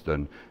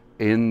Boston.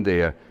 In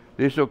there,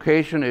 this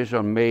occasion is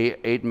on May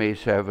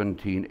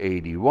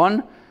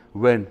 1781,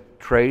 when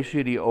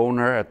Tracy, the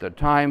owner at the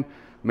time,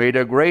 made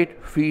a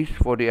great feast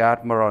for the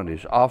admiral and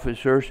his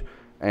officers,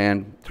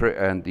 and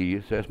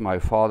he says, my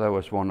father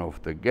was one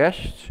of the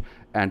guests,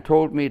 and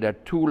told me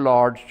that 2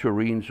 large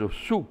tureens of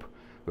soup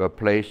were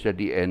placed at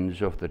the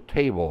ends of the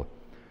table.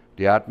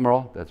 The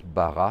admiral, that's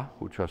Barras,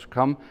 who just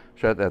come,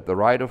 sat at the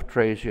right of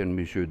Tracy, and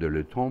Monsieur de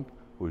Letombe,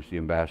 who is the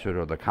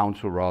ambassador, the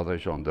consul rather,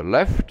 is on the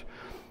left.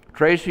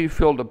 Tracy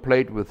filled a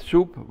plate with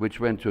soup, which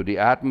went to the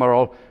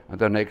admiral, and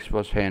the next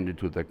was handed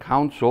to the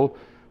consul.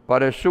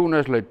 But as soon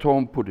as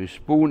Letombe put his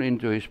spoon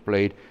into his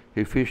plate,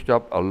 he fished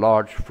up a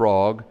large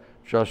frog,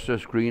 just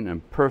as green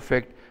and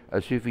perfect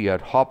as if he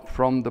had hopped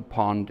from the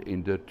pond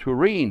in the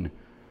tureen.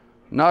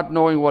 Not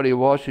knowing what it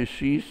was, he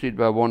seized it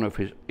by one of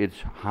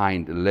its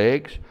hind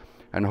legs,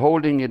 and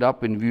holding it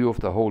up in view of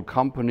the whole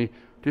company,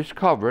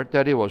 discovered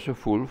that it was a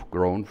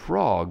full-grown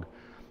frog.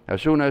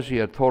 As soon as he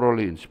had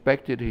thoroughly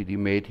inspected it, he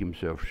made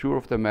himself sure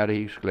of the matter.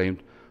 He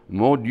exclaimed,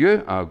 Mon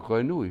Dieu, un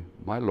grenouille,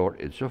 my lord,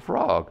 it's a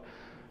frog.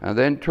 And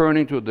then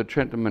turning to the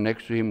gentleman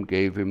next to him,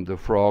 gave him the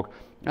frog,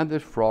 and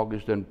this frog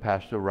is then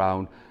passed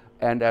around.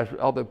 And as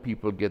other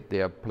people get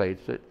their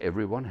plates,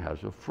 everyone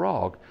has a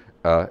frog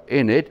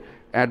in it.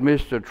 And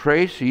Mr.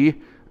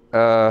 Tracy,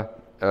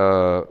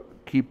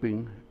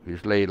 keeping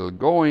his ladle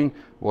going,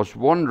 was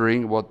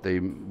wondering what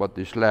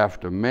this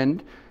laughter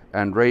meant,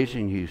 and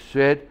raising his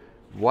head,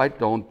 why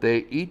don't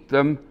they eat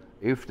them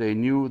if they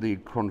knew the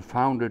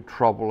confounded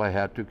trouble I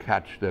had to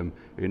catch them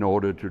in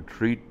order to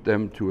treat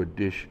them to a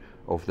dish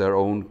of their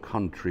own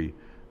country.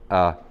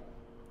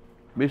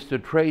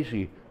 Mr.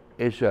 Tracy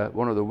is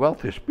one of the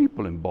wealthiest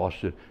people in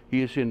Boston.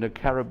 He is in the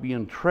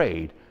Caribbean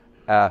trade.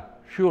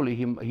 Surely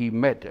he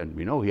met, and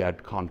we know he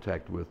had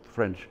contact with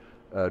French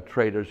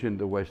traders in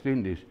the West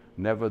Indies.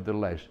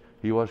 Nevertheless,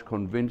 he was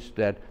convinced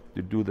that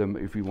to do them,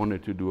 if he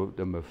wanted to do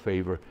them a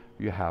favor,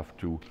 you have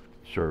to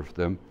serve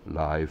them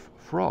live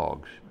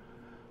frogs.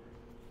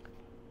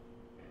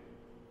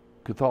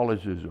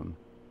 Catholicism,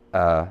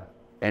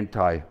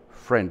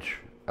 anti-French,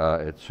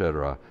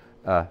 etc.,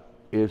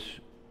 is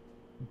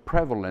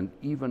prevalent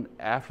even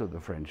after the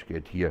French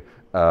get here.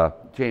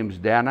 James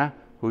Dana,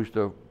 who's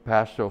the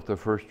pastor of the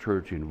First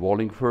Church in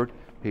Wallingford,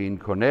 in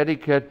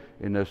Connecticut,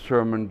 in a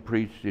sermon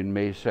preached in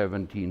May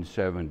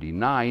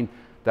 1779,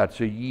 That's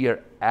a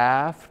year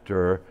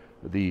after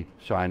the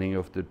signing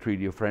of the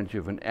Treaty of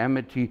Friendship and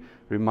Amity,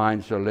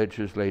 reminds the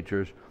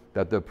legislatures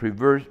that the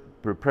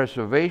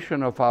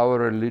preservation of our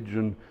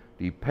religion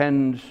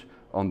depends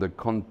on the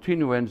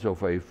continuance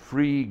of a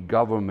free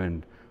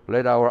government.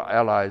 Let our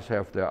allies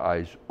have their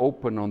eyes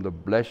open on the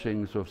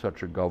blessings of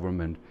such a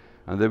government,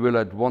 and they will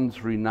at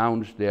once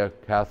renounce their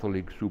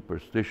Catholic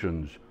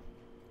superstitions.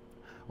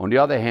 On the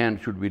other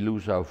hand, should we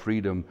lose our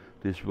freedom,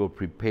 this will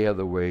prepare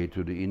the way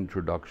to the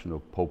introduction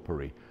of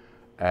popery.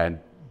 And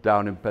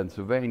down in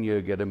Pennsylvania,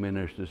 you get a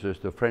minister says,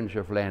 the French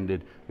have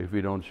landed. If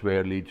we don't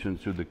swear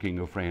allegiance to the King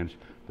of France,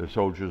 the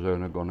soldiers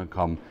are going to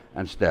come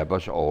and stab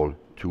us all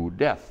to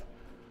death.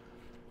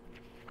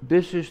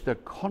 This is the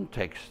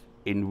context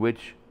in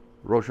which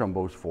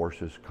Rochambeau's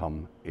forces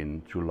come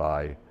in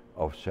July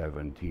of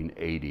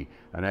 1780.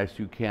 And as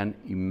you can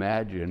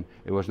imagine,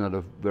 it was not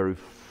a very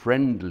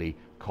friendly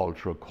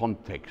cultural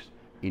context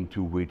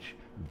into which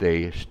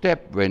they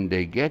step when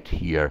they get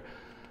here.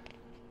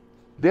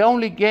 They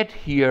only get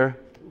here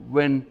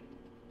when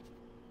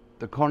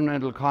the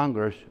Continental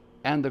Congress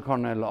and the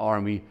Continental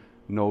Army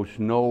knows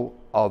no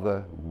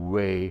other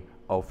way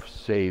of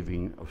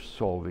solving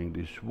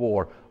this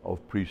war,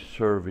 of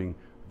preserving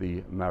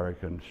the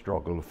American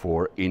struggle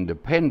for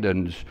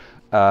independence.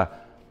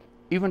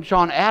 Even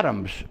John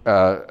Adams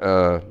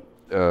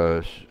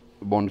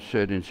once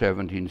said in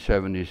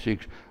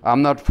 1776,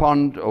 "I'm not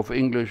fond of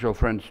English or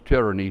French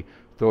tyranny,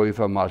 though if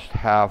I must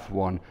have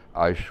one,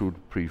 I should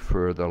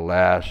prefer the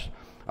last.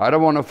 I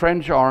don't want a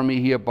French army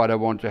here, but I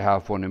want to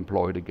have one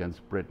employed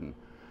against Britain."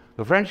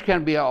 The French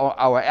can be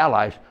our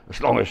allies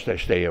as long as they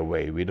stay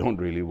away. We don't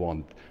really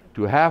want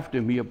to have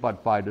them here,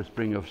 but by the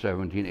spring of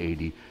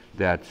 1780,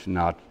 that's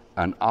not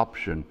an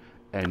option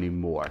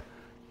anymore.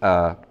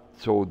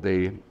 So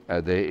they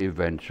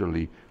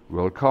eventually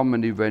will come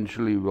and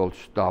eventually will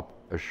stop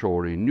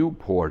ashore in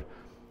Newport.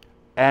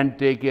 And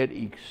they get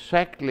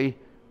exactly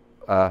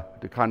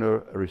the kind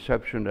of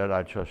reception that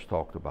I just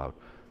talked about.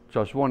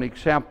 Just one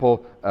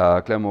example,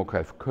 Clement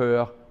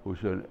Crèvecoeur,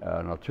 who's an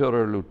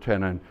artillery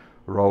lieutenant,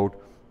 wrote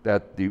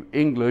that the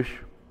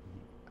English,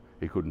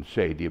 he couldn't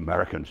say the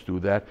Americans do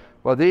that,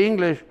 but the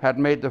English had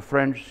made the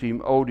French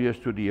seem odious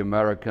to the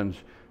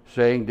Americans,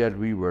 saying that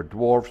we were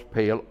dwarfs,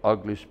 pale,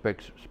 ugly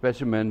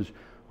specimens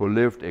who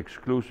lived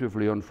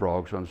exclusively on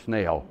frogs and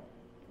snail.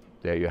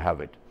 There you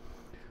have it.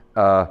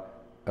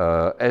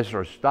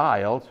 Ezra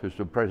Stiles, who's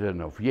the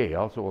president of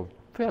Yale, so a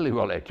fairly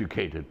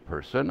well-educated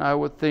person, I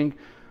would think,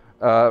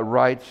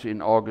 writes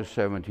in August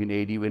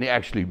 1780, when he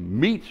actually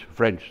meets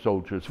French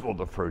soldiers for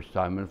the first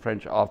time and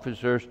French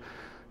officers,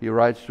 he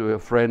writes to a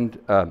friend,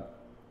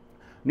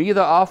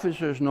 "Neither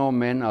officers nor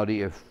men are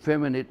the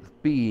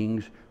effeminate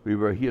beings we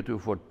were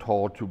heretofore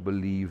taught to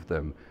believe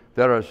them.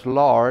 They're as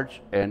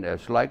large and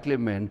as likely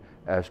men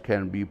as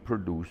can be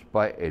produced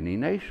by any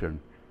nation."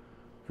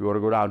 If you want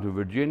to go down to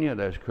Virginia,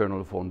 there's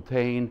Colonel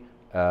Fontaine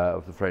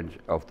of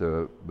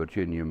the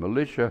Virginia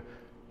militia.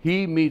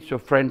 He meets the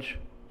French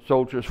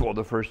soldiers for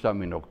the first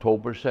time in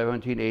October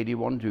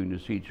 1781 during the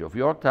siege of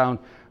Yorktown,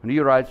 and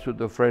he writes to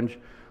the French,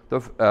 "The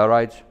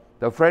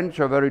French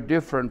are very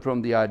different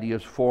from the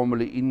ideas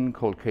formerly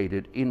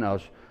inculcated in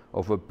us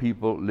of a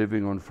people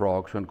living on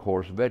frogs and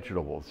coarse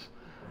vegetables.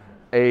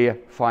 A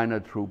finer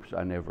troops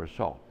I never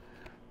saw."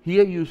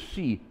 Here you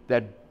see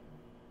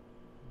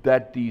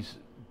that these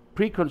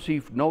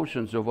preconceived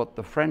notions of what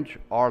the French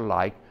are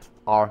like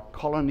are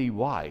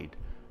colony-wide,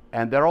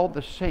 and they're all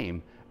the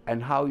same,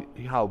 and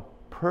how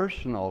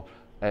personal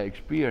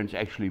experience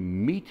actually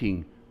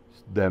meeting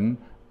them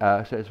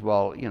says,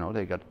 well, you know,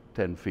 they got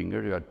 10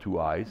 fingers, they got 2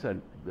 eyes,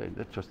 and they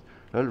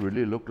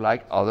really look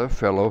like other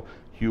fellow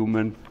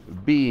human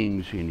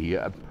beings in here.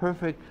 A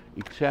perfect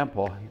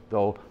example,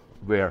 though,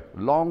 where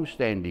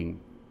long-standing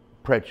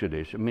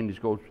prejudice, I mean,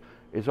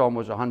 it's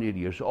almost 100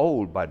 years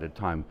old by the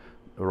time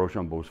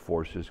Rochambeau's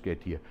forces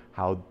get here,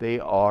 how they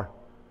are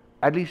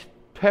at least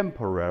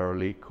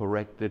temporarily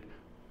corrected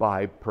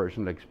by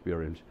personal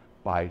experience,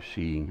 by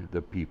seeing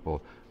the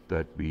people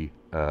that we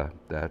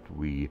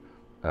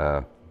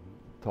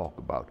talk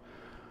about.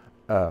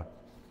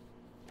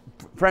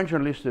 French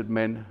enlisted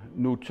men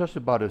knew just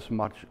about as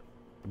much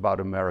about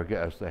America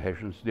as the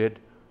Hessians did.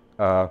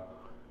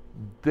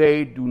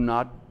 They do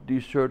not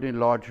desert in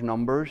large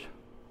numbers,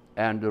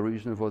 and the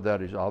reason for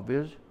that is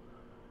obvious.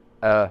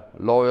 A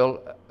loyal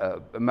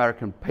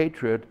American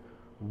patriot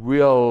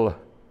will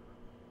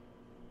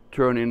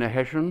turn in a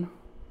Hessian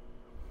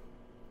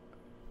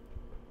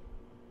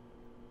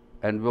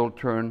and will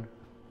turn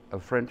a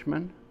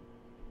Frenchman?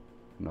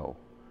 No.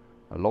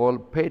 A loyal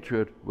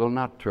patriot will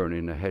not turn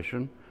in a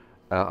Hessian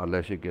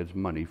unless he gets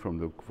money from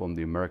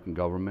the American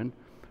government,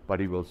 but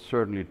he will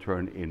certainly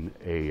turn in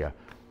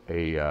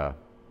a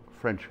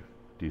French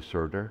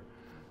deserter.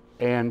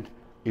 And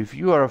if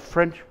you are a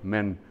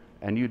Frenchman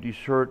and you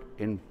desert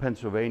in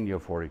Pennsylvania,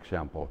 for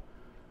example,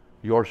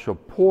 your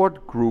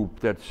support group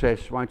that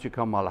says, "Why don't you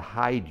come, I'll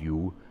hide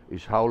you,"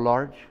 is how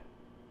large?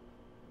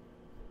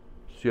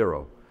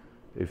 0.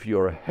 If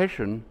you're a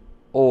Hessian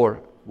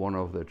or one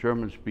of the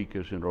German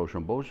speakers in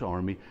Rochambeau's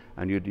army,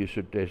 and you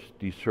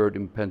desert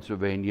in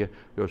Pennsylvania,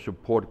 your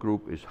support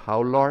group is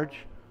how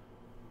large?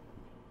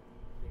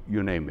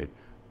 You name it.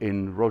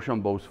 In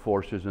Rochambeau's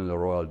forces in the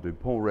Royal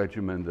Dupont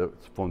Regiment, the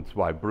von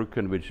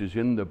Zweibrücken, which is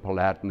in the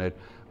Palatinate,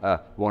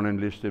 one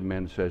enlisted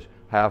man says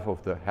half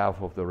of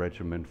the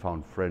regiment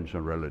found friends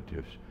and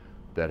relatives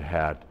that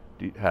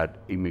had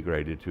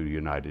immigrated to the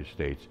United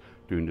States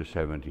during the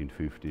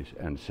 1750s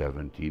and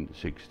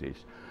 1760s.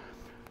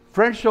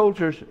 French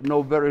soldiers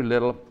know very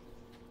little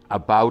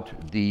about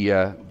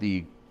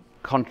the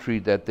country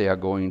that they are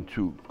going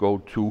to go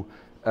to,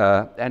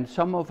 and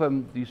some of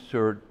them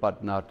desert,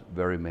 but not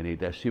very many.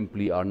 There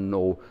simply are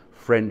no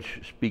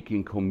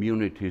French-speaking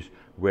communities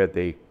where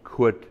they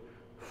could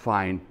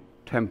find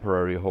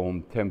temporary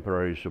home,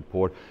 temporary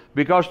support,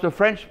 because the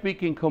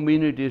French-speaking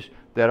communities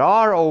that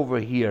are over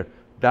here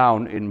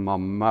down in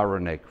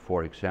Mamaroneck,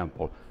 for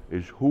example,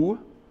 is who?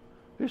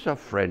 These are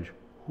French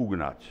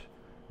Huguenots.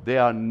 They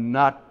are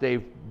not, they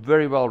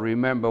very well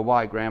remember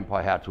why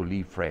Grandpa had to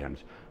leave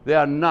France. They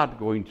are not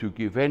going to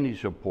give any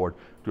support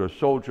to a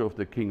soldier of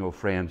the King of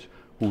France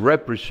who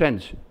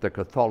represents the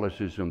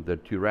Catholicism, the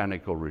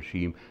tyrannical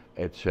regime,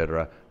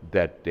 etc.,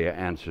 that their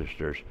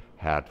ancestors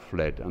had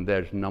fled. And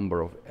there's a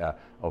number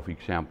of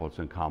examples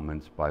and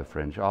comments by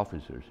French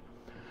officers.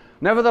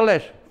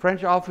 Nevertheless,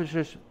 French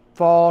officers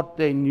thought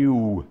they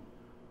knew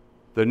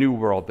the new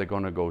world they're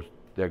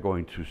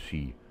going to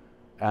see.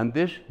 And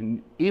this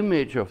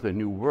image of the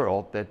new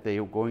world that they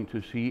are going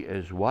to see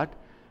is what?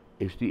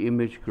 Is the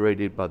image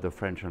created by the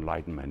French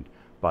Enlightenment,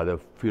 by the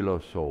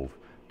philosophe,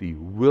 the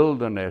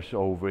wilderness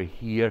over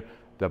here,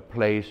 the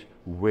place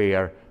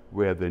where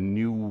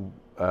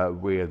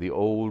the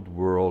old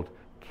world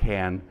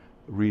can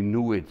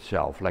renew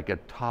itself, like a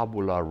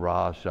tabula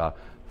rasa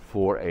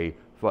for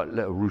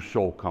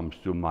Rousseau comes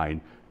to mind,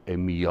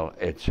 Emile,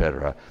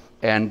 etc.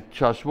 And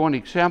just one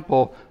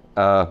example,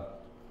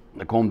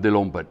 the Comte de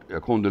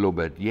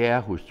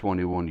Lombardière, who's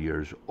 21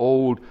 years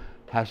old,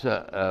 has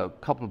a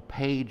couple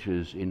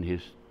pages in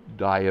his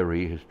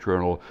diary, his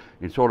journal,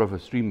 in sort of a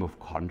stream of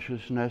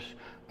consciousness,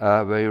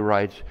 where he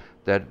writes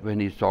that when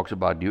he talks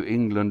about New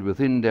England,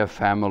 within their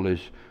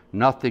families,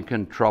 nothing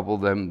can trouble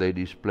them. They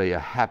display a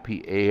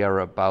happy air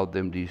about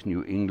them, these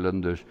New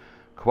Englanders,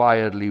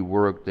 quietly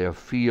work their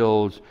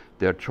fields,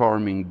 their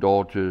charming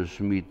daughters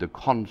meet the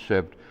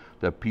concept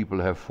that people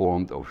have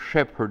formed of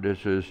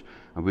shepherdesses,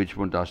 and which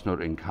one does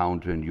not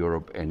encounter in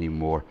Europe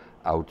anymore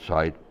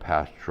outside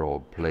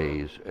pastoral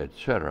plays,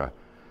 etc.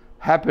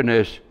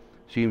 Happiness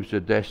seems the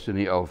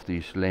destiny of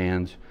these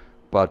lands,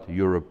 but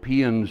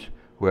Europeans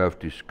who have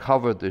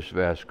discovered this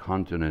vast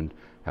continent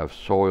have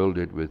soiled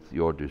it with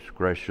your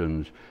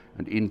discretions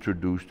and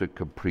introduced the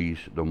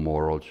caprice, the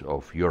morals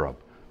of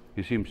Europe.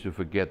 He seems to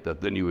forget that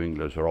the New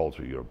Englanders are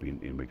also European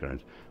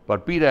immigrants.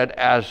 But be that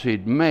as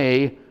it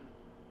may,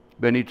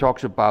 when he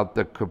talks about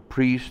the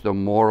caprice, the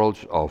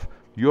morals of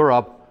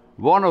Europe,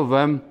 one of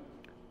them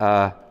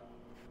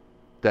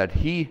that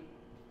he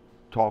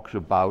talks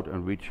about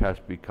and which has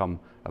become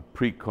a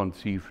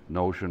preconceived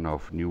notion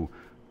of New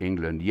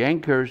England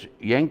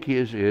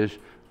Yankees is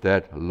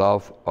that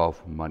love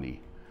of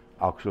money.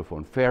 Axel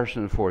von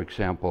Fersen, for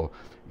example,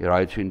 he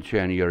writes in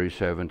January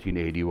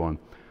 1781,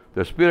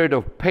 "The spirit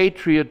of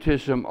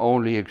patriotism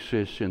only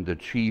exists in the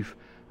chief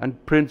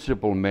and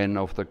principal men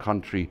of the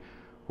country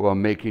who are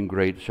making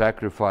great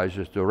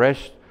sacrifices. The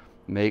rest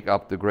make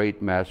up the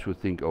great mass who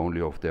think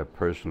only of their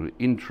personal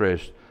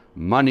interest.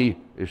 Money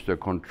is the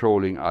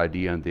controlling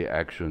idea in their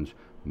actions.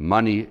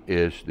 Money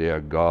is their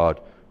God.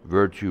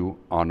 Virtue,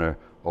 honor,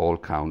 all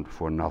count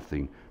for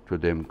nothing to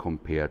them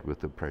compared with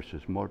the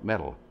precious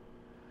metal."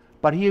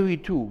 But here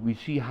we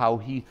see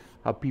how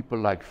people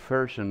like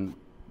Fersen,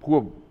 who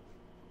are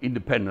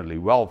independently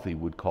wealthy,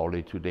 would call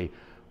it today,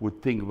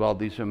 would think, well,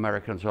 these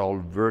Americans are all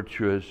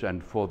virtuous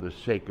and for the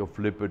sake of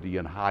liberty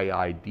and high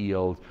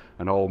ideals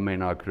and all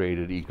men are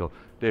created equal,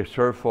 they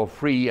serve for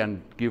free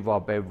and give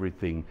up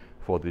everything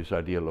for this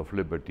ideal of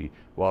liberty.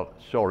 Well,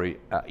 sorry,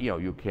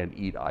 you can't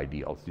eat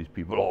ideals. These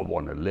people all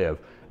want to live.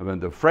 And when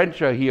the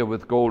French are here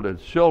with gold and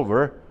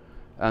silver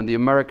and the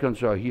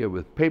Americans are here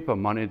with paper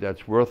money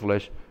that's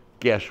worthless,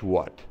 guess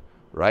what,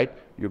 right?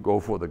 You go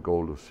for the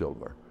gold or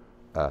silver.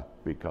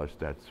 Because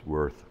that's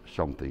worth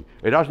something.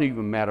 It doesn't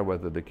even matter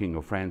whether the King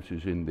of France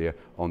is in there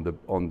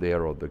on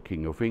there or the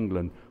King of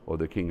England or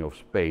the King of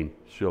Spain.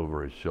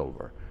 Silver is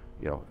silver.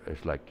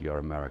 It's like your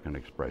American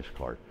Express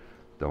card.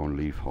 Don't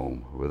leave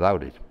home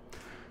without it.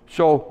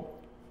 So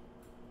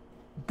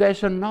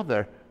there's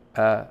another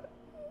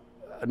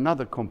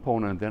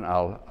component, then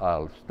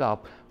I'll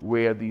stop,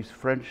 where these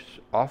French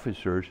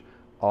officers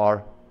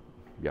are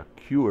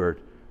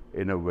cured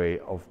in a way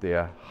of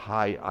their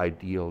high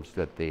ideals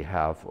that they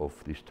have of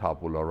this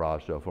tabula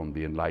rasa from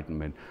the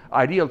Enlightenment,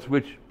 ideals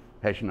which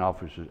Hessian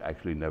officers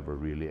actually never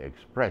really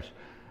express.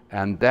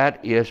 And that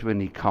is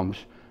when it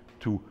comes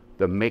to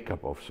the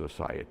makeup of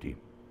society.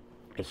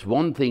 It's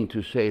one thing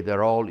to say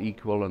they're all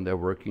equal and they're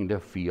working their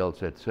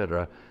fields,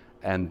 etc.,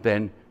 and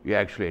then you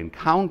actually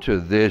encounter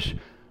this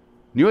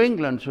New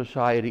England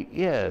society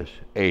is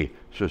a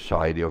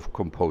society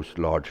composed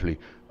largely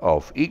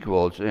of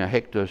equals.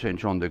 Hector St.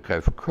 John de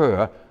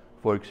Crèvecoeur,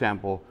 for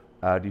example,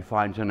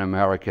 defines an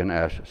American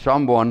as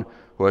someone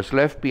who has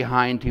left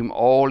behind him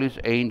all his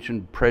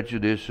ancient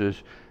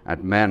prejudices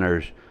and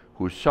manners,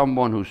 who's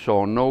someone who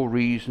saw no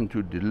reason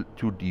to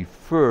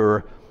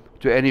defer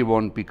to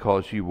anyone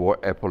because he wore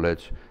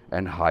epaulets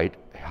and had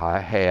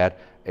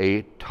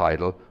a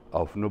title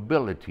of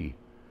nobility.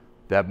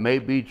 That may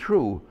be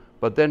true,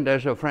 but then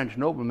there's a French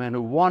nobleman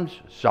who wants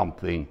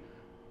something,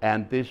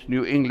 and this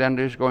New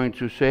Englander is going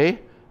to say,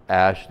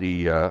 as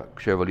the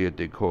Chevalier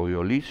de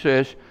Coriolis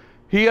says,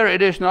 here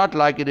it is not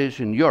like it is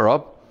in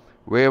Europe,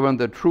 where when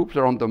the troops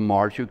are on the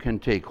march you can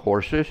take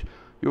horses,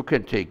 you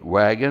can take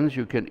wagons,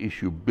 you can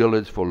issue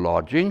billets for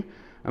lodging,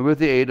 and with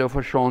the aid of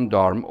a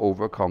gendarme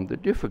overcome the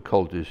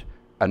difficulties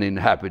an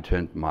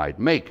inhabitant might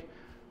make.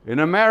 In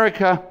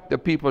America, the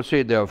people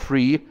say they are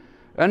free,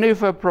 and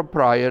if a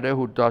proprietor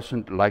who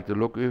doesn't like the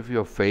look of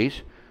your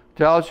face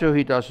tells you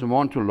he doesn't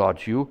want to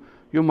lodge you,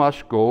 you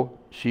must go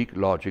seek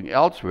lodging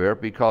elsewhere,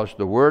 because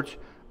the words,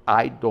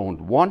 I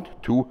don't want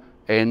to,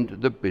 end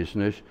the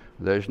business.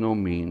 There's no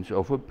means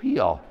of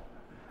appeal.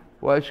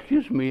 Well,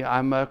 excuse me,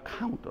 I'm a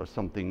count or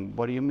something.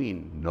 What do you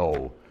mean?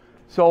 No.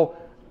 So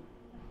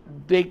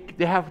they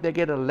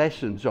get a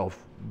lessons of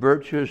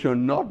virtuous or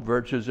not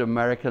virtuous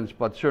Americans,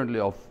 but certainly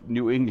of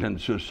New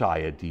England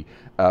society,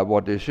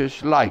 what this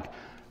is like.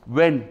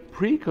 When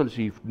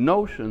preconceived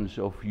notions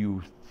of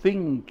you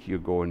think you're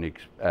going to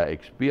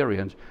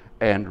experience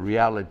and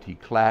reality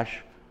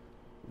clash,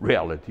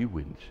 reality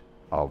wins,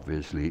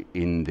 obviously,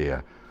 in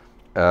there.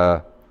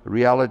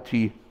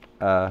 Reality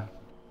does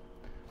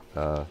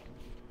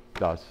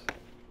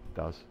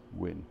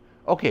win.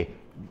 Okay,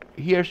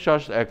 here's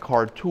just a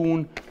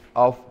cartoon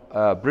of,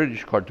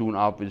 British cartoon,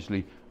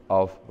 obviously,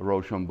 of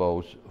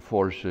Rochambeau's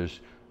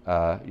forces,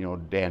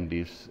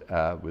 dandies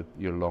with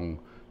your long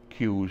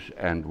queues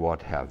and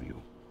what have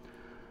you.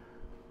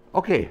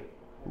 Okay,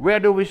 where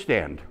do we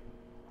stand?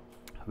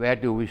 Where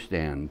do we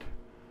stand?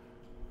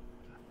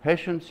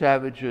 Hessian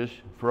savages,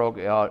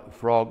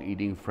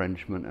 frog-eating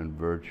Frenchmen, and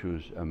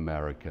virtuous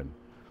American.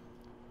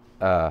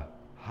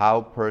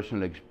 How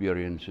personal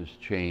experiences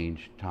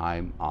change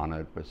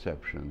time-honored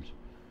perceptions.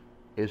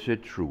 Is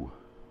it true?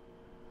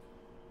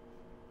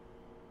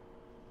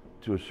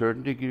 To a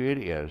certain degree it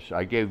is.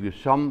 I gave you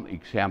some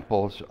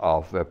examples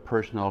of where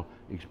personal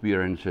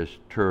experiences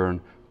turn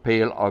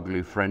pale,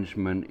 ugly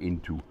Frenchmen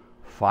into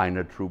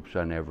finer troops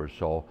I never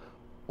saw,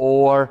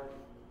 or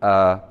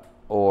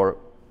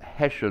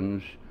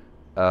Hessians,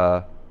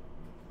 are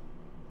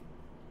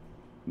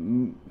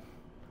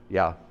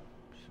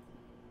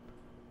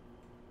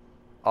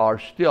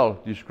still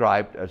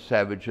described as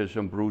savages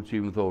and brutes,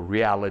 even though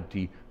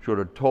reality should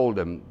have told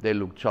them they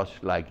look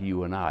just like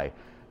you and I.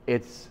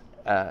 It's,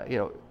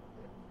 the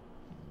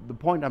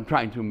point I'm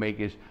trying to make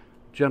is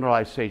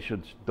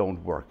generalizations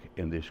don't work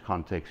in this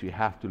context. You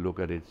have to look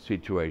at it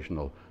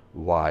situational,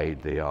 why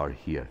they are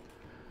here.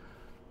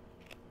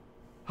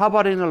 How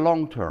about in the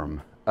long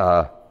term?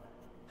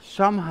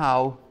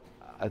 Somehow,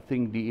 I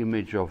think the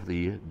image of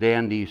the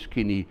dandy,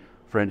 skinny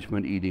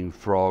Frenchman eating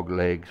frog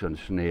legs and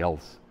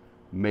snails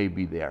may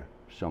be there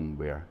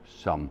somewhere,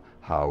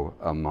 somehow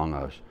among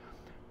us.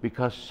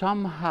 Because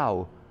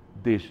somehow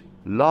this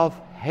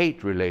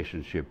love-hate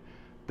relationship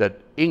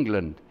that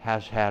England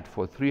has had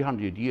for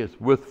 300 years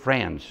with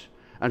France,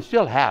 and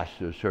still has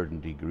to a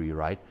certain degree,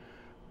 right,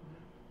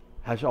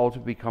 has also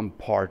become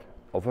part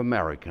of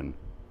American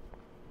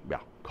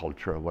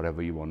culture,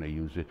 whatever you want to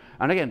use it.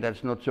 And again,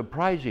 that's not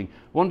surprising.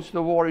 Once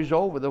the war is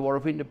over, the War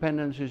of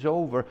Independence is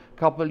over, a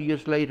couple of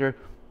years later,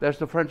 there's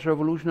the French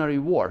Revolutionary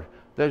War.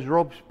 There's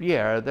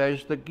Robespierre,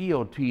 there's the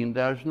guillotine,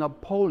 there's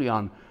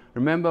Napoleon.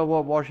 Remember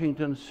what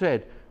Washington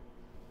said,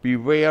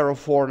 beware of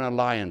foreign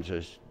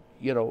alliances,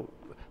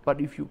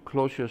 but if you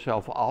close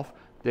yourself off,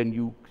 then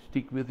you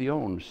stick with your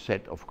own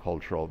set of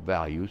cultural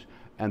values,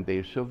 and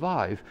they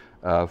survive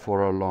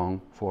for a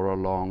long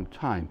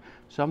time.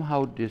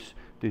 Somehow this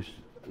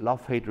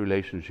love-hate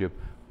relationship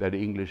that the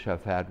English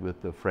have had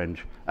with the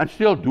French, and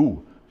still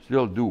do,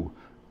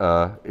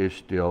 is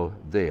still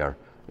there.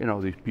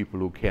 These people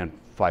who can't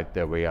fight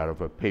their way out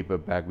of a paper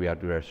bag, we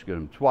had to rescue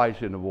them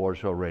twice in the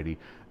wars already,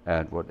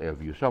 and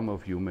whatever you. Some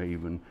of you may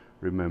even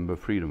remember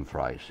freedom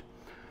fries.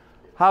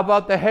 How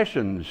about the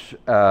Hessians?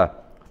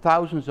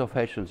 Thousands of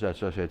Hessians,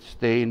 as I said,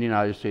 stay in the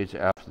United States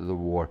after the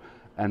war,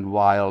 and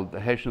while the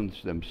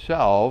Hessians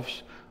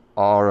themselves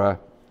are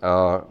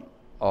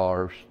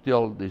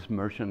still these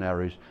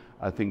mercenaries,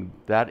 I think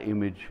that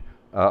image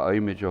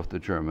of the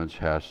Germans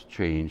has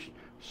changed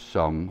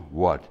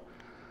somewhat.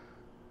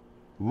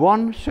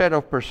 One set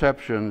of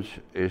perceptions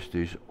is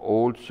this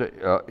old,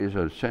 is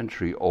a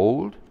century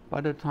old by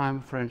the time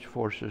French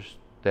forces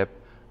stepped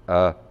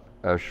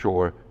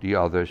ashore. The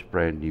others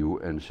brand new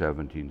in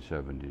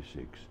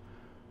 1776.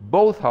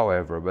 Both,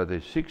 however, whether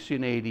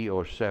 1680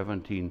 or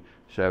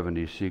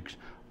 1776,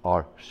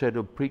 are set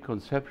of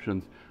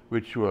preconceptions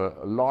which to a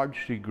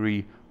large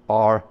degree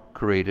are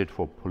created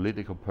for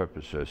political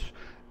purposes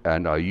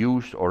and are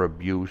used or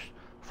abused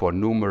for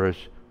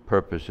numerous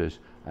purposes.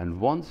 And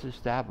once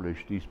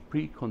established, these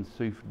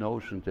preconceived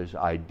notions, these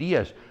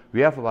ideas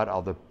we have about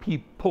other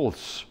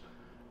peoples,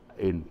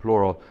 in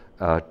plural,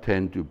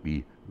 tend to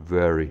be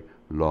very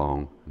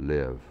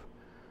long-lived.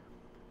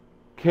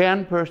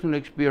 Can personal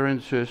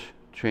experiences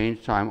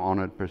change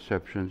time-honored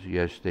perceptions?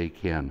 Yes, they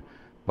can,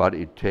 but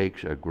it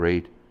takes a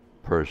great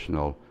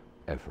personal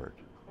effort.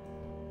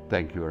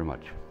 Thank you very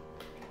much.